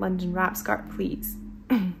hand London wrap skirt, please?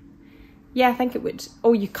 Yeah, I think it would.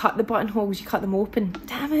 Oh, you cut the buttonholes, you cut them open.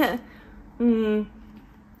 Damn it.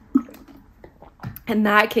 In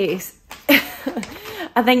that case,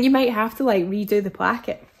 I think you might have to like redo the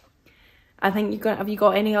placket. I think have you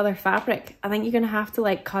got any other fabric? I think you're gonna have to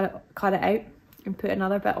like cut it out and put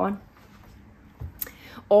another bit on.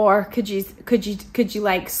 Or could you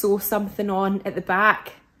like sew something on at the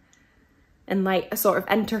back and like sort of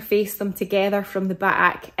interface them together from the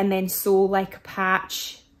back, and then sew like a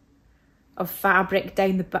patch of fabric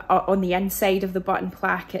down on the inside of the button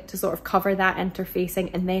placket to sort of cover that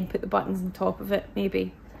interfacing, and then put the buttons on top of it,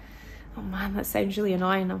 maybe. Oh man, that sounds really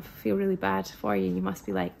annoying. I feel really bad for you. You must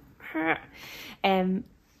be like,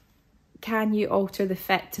 can you alter the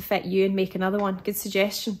fit to fit you and make another one? Good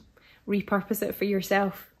suggestion. Repurpose it for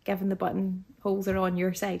yourself, given the buttonholes are on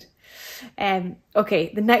your side.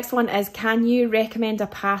 Okay, the next one is, can you recommend a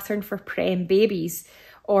pattern for prem babies,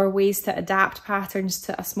 or ways to adapt patterns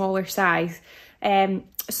to a smaller size?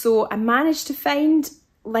 So I managed to find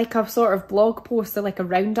like a sort of blog post or like a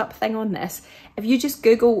roundup thing on this. If you just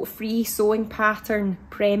Google free sewing pattern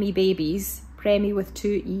preemie babies, preemie with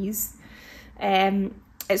 2 E's,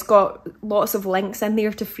 it's got lots of links in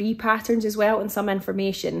there to free patterns as well, and some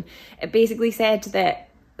information. It basically said that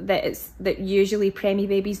usually preemie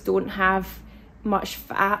babies don't have much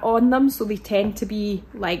fat on them, so they tend to be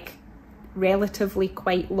like relatively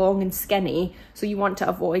quite long and skinny, so you want to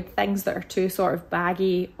avoid things that are too sort of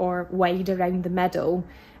baggy or wide around the middle.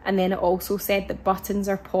 And then it also said that buttons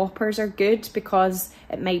or poppers are good, because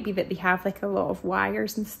it might be that they have like a lot of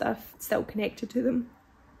wires and stuff still connected to them.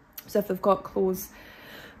 So if they've got clothes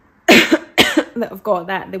that have got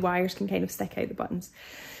that, the wires can kind of stick out the buttons.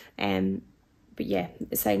 But yeah,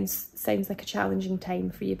 it sounds like a challenging time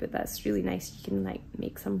for you, but that's really nice. You can like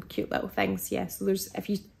make some cute little things. Yeah, so if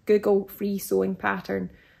you Google free sewing pattern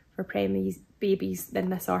for preemie babies, then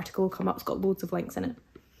this article will come up. It's got loads of links in it.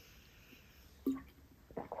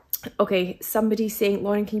 Okay, somebody's saying,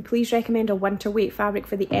 Lauren, can you please recommend a winter weight fabric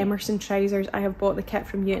for the Emerson trousers? I have bought the kit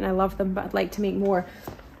from you and I love them, but I'd like to make more.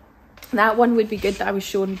 That one would be good that I was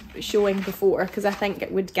showing before, because I think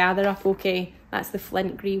it would gather up okay. That's the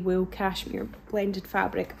Flint Grey wool cashmere blended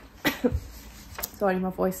fabric. Sorry, my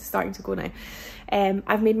voice is starting to go now.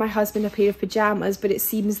 I've made my husband a pair of pyjamas, but it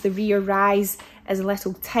seems the rear rise is a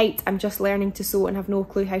little tight. I'm just learning to sew and have no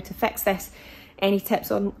clue how to fix this. Any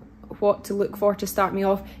tips on what to look for to start me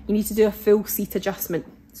off? You need to do a full seat adjustment.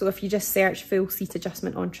 So if you just search full seat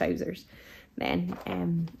adjustment on trousers,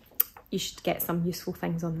 then you should get some useful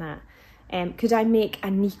things on that. Could I make a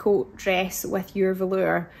Nico dress with your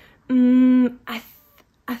velour? I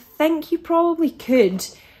think you probably could,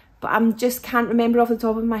 but I just can't remember off the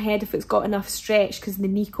top of my head if it's got enough stretch, because the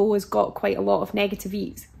Nico has got quite a lot of negative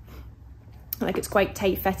ease. Like, it's quite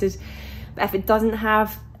tight fitted. But if it doesn't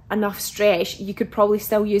have enough stretch, you could probably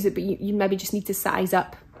still use it, but you maybe just need to size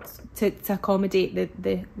up to accommodate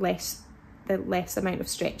the less amount of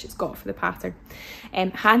stretch it's got for the pattern.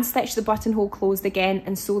 Hand stitch the buttonhole closed again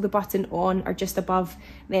and sew the button on or just above,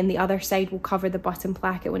 then the other side will cover the button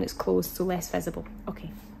placket when it's closed, so less visible.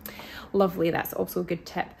 Okay, lovely, that's also a good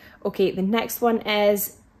tip. Okay, the next one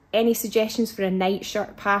is, any suggestions for a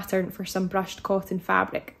nightshirt pattern for some brushed cotton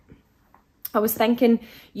fabric? I was thinking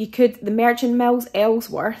you could, the Merchant Mills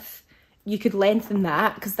Ellsworth, you could lengthen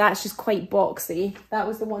that, because that's just quite boxy. That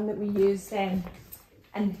was the one that we used in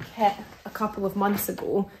the kit a couple of months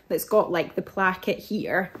ago, that's got like the placket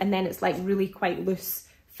here, and then it's like really quite loose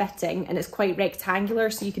fitting, and it's quite rectangular,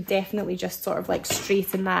 so you could definitely just sort of like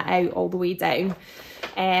straighten that out all the way down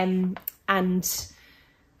and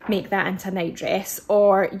make that into a nightdress.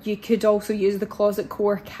 Or you could also use the Closet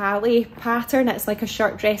Core Calais pattern. It's like a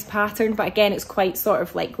shirt dress pattern, but again it's quite sort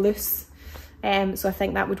of like loose, so I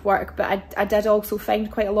think that would work. But I did also find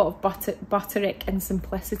quite a lot of Butterick and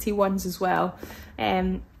Simplicity ones as well.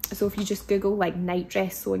 So if you just Google like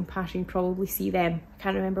nightdress sewing pattern, you probably see them. I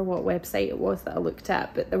can't remember what website it was that I looked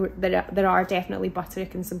at, but there are definitely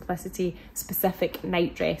Butterick and Simplicity specific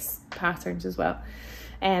nightdress patterns as well.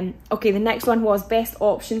 Okay, the next one was best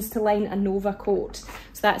options to line a Nova coat.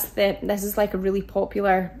 So this is like a really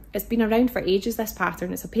popular, it's been around for ages, this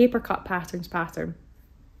pattern. It's a paper cut patterns pattern,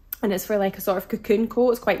 and it's for like a sort of cocoon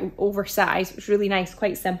coat. It's quite oversized. It's really nice,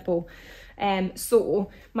 quite simple. So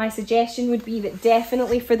my suggestion would be that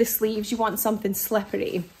definitely for the sleeves you want something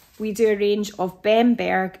slippery. We do a range of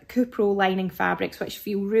Bemberg Cupro lining fabrics which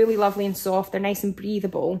feel really lovely and soft. They're nice and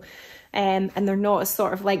breathable, and they're not as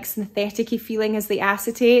sort of like synthetic-y feeling as the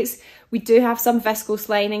acetates. We do have some viscose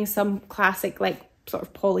linings, some classic like sort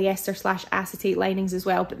of polyester / acetate linings as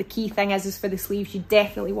well, but the key thing is for the sleeves you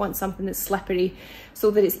definitely want something that's slippery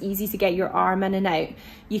so that it's easy to get your arm in and out.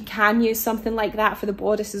 You can use something like that for the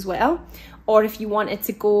bodice as well, or if you wanted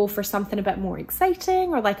to go for something a bit more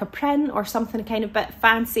exciting or like a print or something kind of bit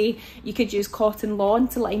fancy, you could use cotton lawn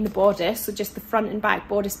to line the bodice. So just the front and back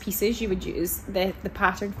bodice pieces, you would use the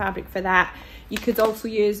pattern fabric for that. You could also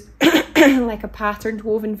use like a patterned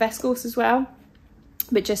woven viscose as well,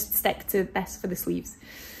 but just stick to this for the sleeves.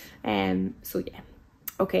 So yeah.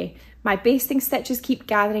 Okay, my basting stitches keep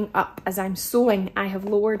gathering up as I'm sewing. I have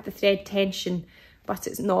lowered the thread tension, but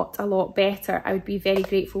it's not a lot better. I would be very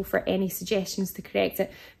grateful for any suggestions to correct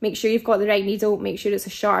it. Make sure you've got the right needle, make sure it's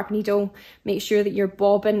a sharp needle, make sure that your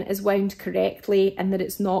bobbin is wound correctly and that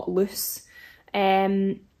it's not loose.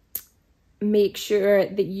 Make sure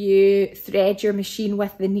that you thread your machine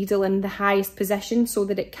with the needle in the highest position so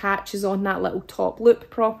that it catches on that little top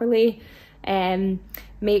loop properly.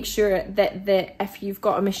 Make sure that if you've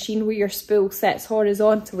got a machine where your spool sits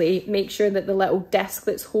horizontally, make sure that the little disc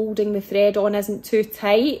that's holding the thread on isn't too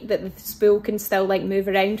tight, that the spool can still like move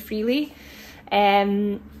around freely.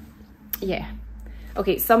 Yeah.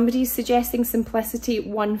 Okay, somebody's suggesting Simplicity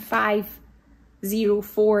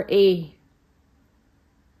 1504A.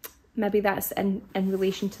 Maybe that's in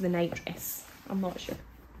relation to the nightdress. I'm not sure.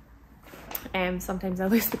 Sometimes I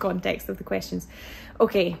lose the context of the questions.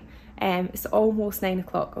 Okay. It's almost 9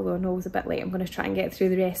 o'clock, although I know it's a bit late. I'm going to try and get through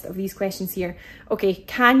the rest of these questions here. Okay,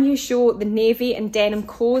 can you show the navy and denim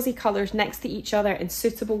cozy colours next to each other and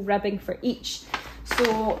suitable ribbing for each?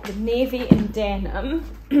 So the navy and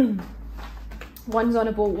denim, one's on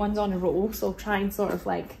a bolt, one's on a roll, so I'll try and sort of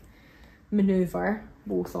like manoeuvre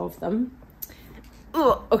both of them.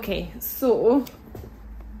 Oh, okay, so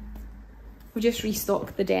we'll just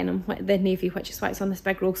restock the denim, the navy, which is why it's on this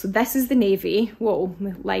big roll. So this is the navy. Whoa,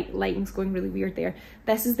 the lighting's going really weird there.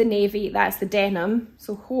 This is the navy, that's the denim.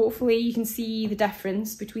 So hopefully you can see the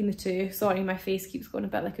difference between the two. Sorry, my face keeps going a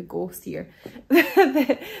bit like a ghost here.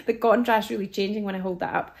 the contrast really changing when I hold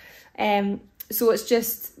that up. So it's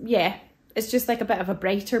just, yeah, it's just like a bit of a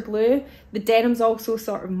brighter blue. The denim's also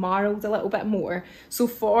sort of marled a little bit more. So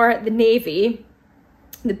for the navy,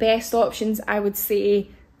 the best options I would say,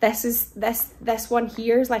 this one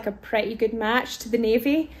here is like a pretty good match to the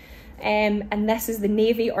navy, and this is the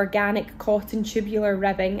navy organic cotton tubular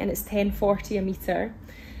ribbing, and it's 1040 a metre.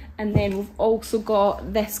 And then we've also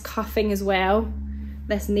got this cuffing as well,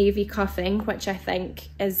 this navy cuffing, which I think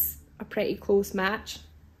is a pretty close match.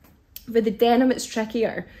 For the denim it's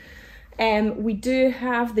trickier. We do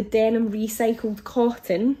have the denim recycled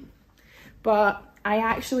cotton, but I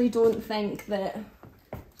actually don't think that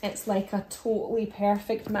it's like a totally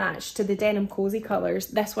perfect match to the denim cozy colours.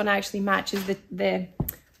 This one actually matches the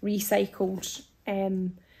recycled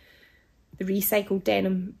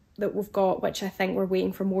denim that we've got, which I think we're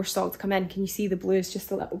waiting for more stock to come in. Can you see the blue is just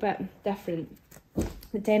a little bit different?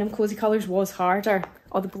 The denim cozy colours was harder.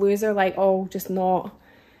 All the blues are like all just not,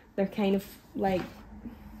 they're kind of like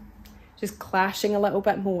just clashing a little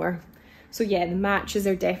bit more. So yeah, the matches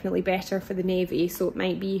are definitely better for the navy. So it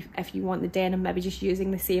might be, if you want the denim, maybe just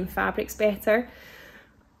using the same fabrics better.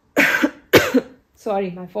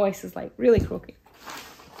 Sorry, my voice is like really croaky.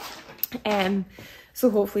 So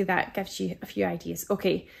hopefully that gives you a few ideas.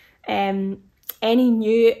 Okay, any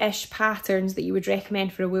new-ish patterns that you would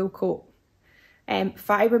recommend for a wool coat?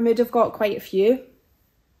 Fibre Mood have got quite a few.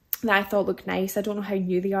 that I thought looked nice. I don't know how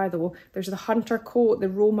new they are though. There's the Hunter coat, the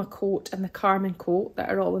Roma coat and the Carmen coat that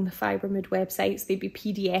are all on the Fibermood websites. They'd be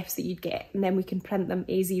PDFs that you'd get and then we can print them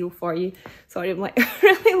A0 for you. Sorry, I'm like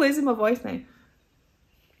really losing my voice now.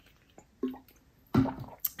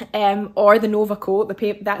 Or the Nova coat, the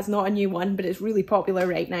paper, that's not a new one, but it's really popular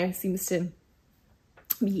right now. It seems to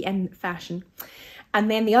be in fashion. And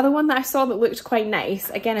then the other one that I saw that looked quite nice,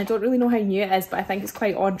 again, I don't really know how new it is, but I think it's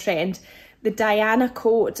quite on trend. The Diana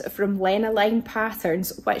coat from Lena Line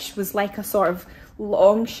Patterns, which was like a sort of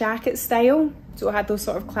long shacket style. So it had those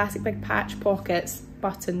sort of classic big patch pockets,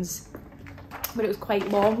 buttons, but it was quite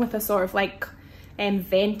long with a sort of like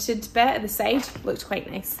vented bit at the side. Looked quite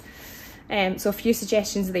nice. So a few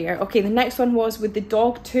suggestions there. Okay, the next one was, would the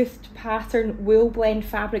dog-toothed pattern wool blend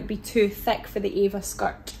fabric be too thick for the Ava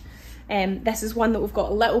skirt? This is one that we've got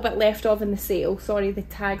a little bit left of in the sale. Sorry, the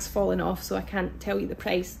tag's fallen off, so I can't tell you the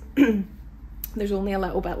price. There's only a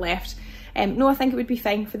little bit left. No, I think it would be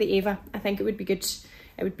fine for the Ava. I think it would be good.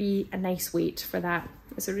 It would be a nice weight for that.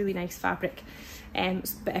 It's a really nice fabric.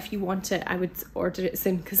 But if you want it, I would order it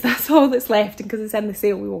soon because that's all that's left, and because it's in the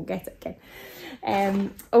sale, we won't get it again.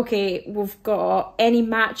 Okay, we've got any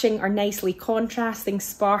matching or nicely contrasting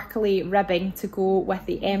sparkly ribbing to go with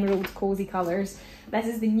the emerald cozy colours. This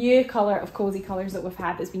is the new colour of cozy colours that we've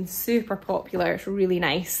had that's been super popular. It's really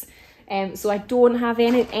nice. So I don't have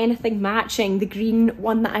anything matching. The green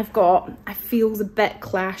one that I've got, I feels a bit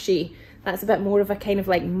clashy. That's a bit more of a kind of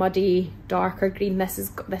like muddy, darker green. This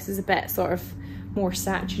is a bit sort of more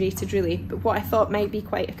saturated really. But what I thought might be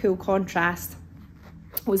quite a cool contrast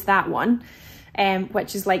was that one.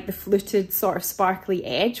 Which is like the fluted sort of sparkly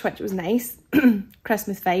edge, which was nice.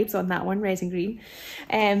 Christmas vibes on that one, red and green.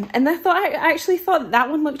 And I actually thought that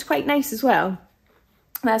one looked quite nice as well.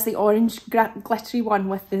 That's the orange glittery one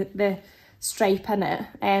with the stripe in it.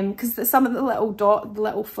 Because some of the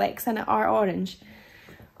little flecks in it are orange.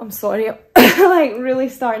 I'm sorry, I'm like really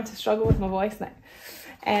starting to struggle with my voice now.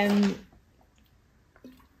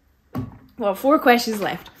 Well, 4 questions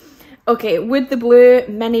left. Okay, would the blue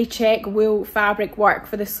mini check wool fabric work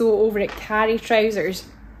for the sew over it carry trousers?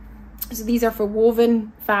 So these are for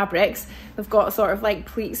woven fabrics. They've got sort of like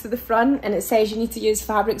pleats at the front, and it says you need to use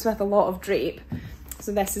fabrics with a lot of drape.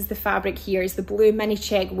 So this is the fabric here. It's the blue mini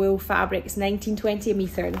check wool fabric. It's 1920 a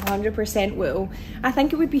metre and 100% wool. I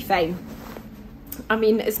think it would be fine. I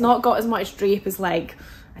mean, it's not got as much drape as like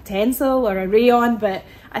a tencel or a rayon, but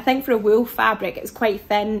I think for a wool fabric it's quite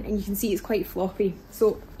thin and you can see it's quite floppy.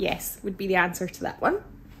 So yes, would be the answer to that one.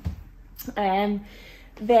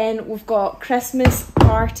 Then we've got Christmas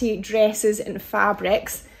party dresses and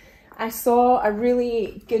fabrics. I saw a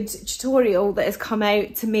really good tutorial that has come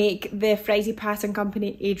out to make the Friday pattern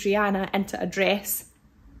company Adriana into a dress,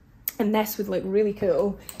 and this would look really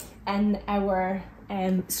cool in our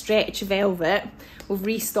stretch velvet. We've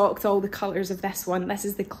restocked all the colours of this one. This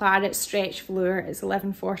is the claret stretch velour. It's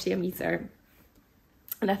 11.40 a metre,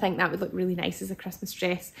 and I think that would look really nice as a Christmas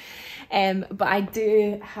dress. But I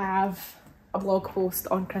do have a blog post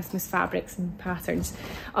on Christmas fabrics and patterns.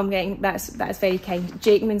 I'm getting that's very kind.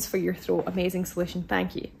 Jakeman's for your throat, amazing solution,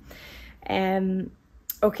 thank you.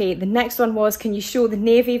 Okay, the next one was, can you show the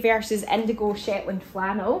navy versus indigo Shetland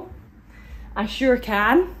flannel? I sure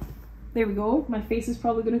can. There we go. My face is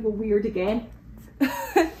probably going to go weird again.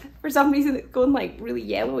 For some reason it's going like really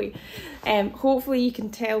yellowy. Hopefully you can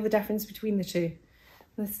tell the difference between the two.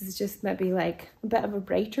 This is just maybe like a bit of a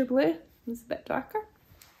brighter blue. It's a bit darker.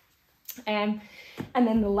 And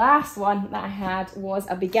then the last one that I had was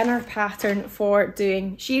a beginner pattern for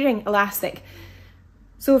doing shearing elastic.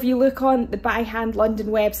 So if you look on the By Hand London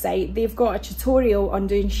website, they've got a tutorial on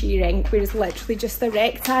doing shearing where it's literally just a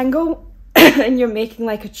rectangle and you're making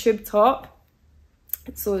like a tube top.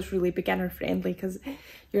 So it's really beginner friendly because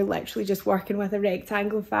you're literally just working with a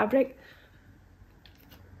rectangle of fabric.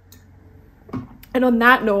 And on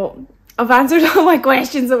that note, I've answered all my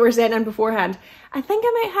questions that were sent in beforehand. I think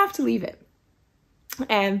I might have to leave it.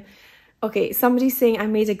 Okay, somebody's saying I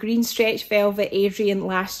made a green stretch velvet Adrian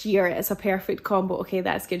last year. It's a perfect combo. Okay,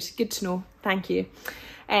 that's good. Good to know. Thank you.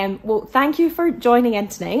 Well, thank you for joining in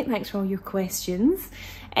tonight. Thanks for all your questions.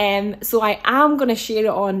 So I am going to share it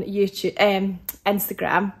on YouTube,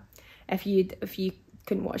 Instagram. If you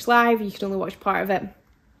couldn't watch live, you could only watch part of it.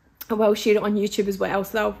 I will share it on YouTube as well.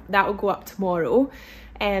 So that will go up tomorrow.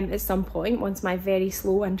 At some point once my very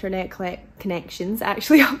slow internet connections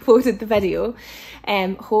actually uploaded the video.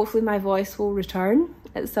 Hopefully my voice will return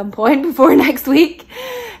at some point before next week.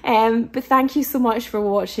 But thank you so much for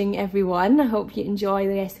watching, everyone. I hope you enjoy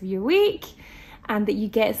the rest of your week and that you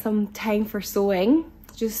get some time for sewing.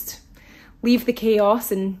 Just leave the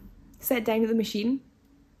chaos and sit down at the machine.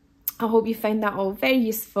 I hope you found that all very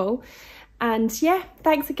useful. And yeah,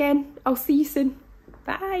 thanks again. I'll see you soon.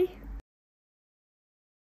 Bye.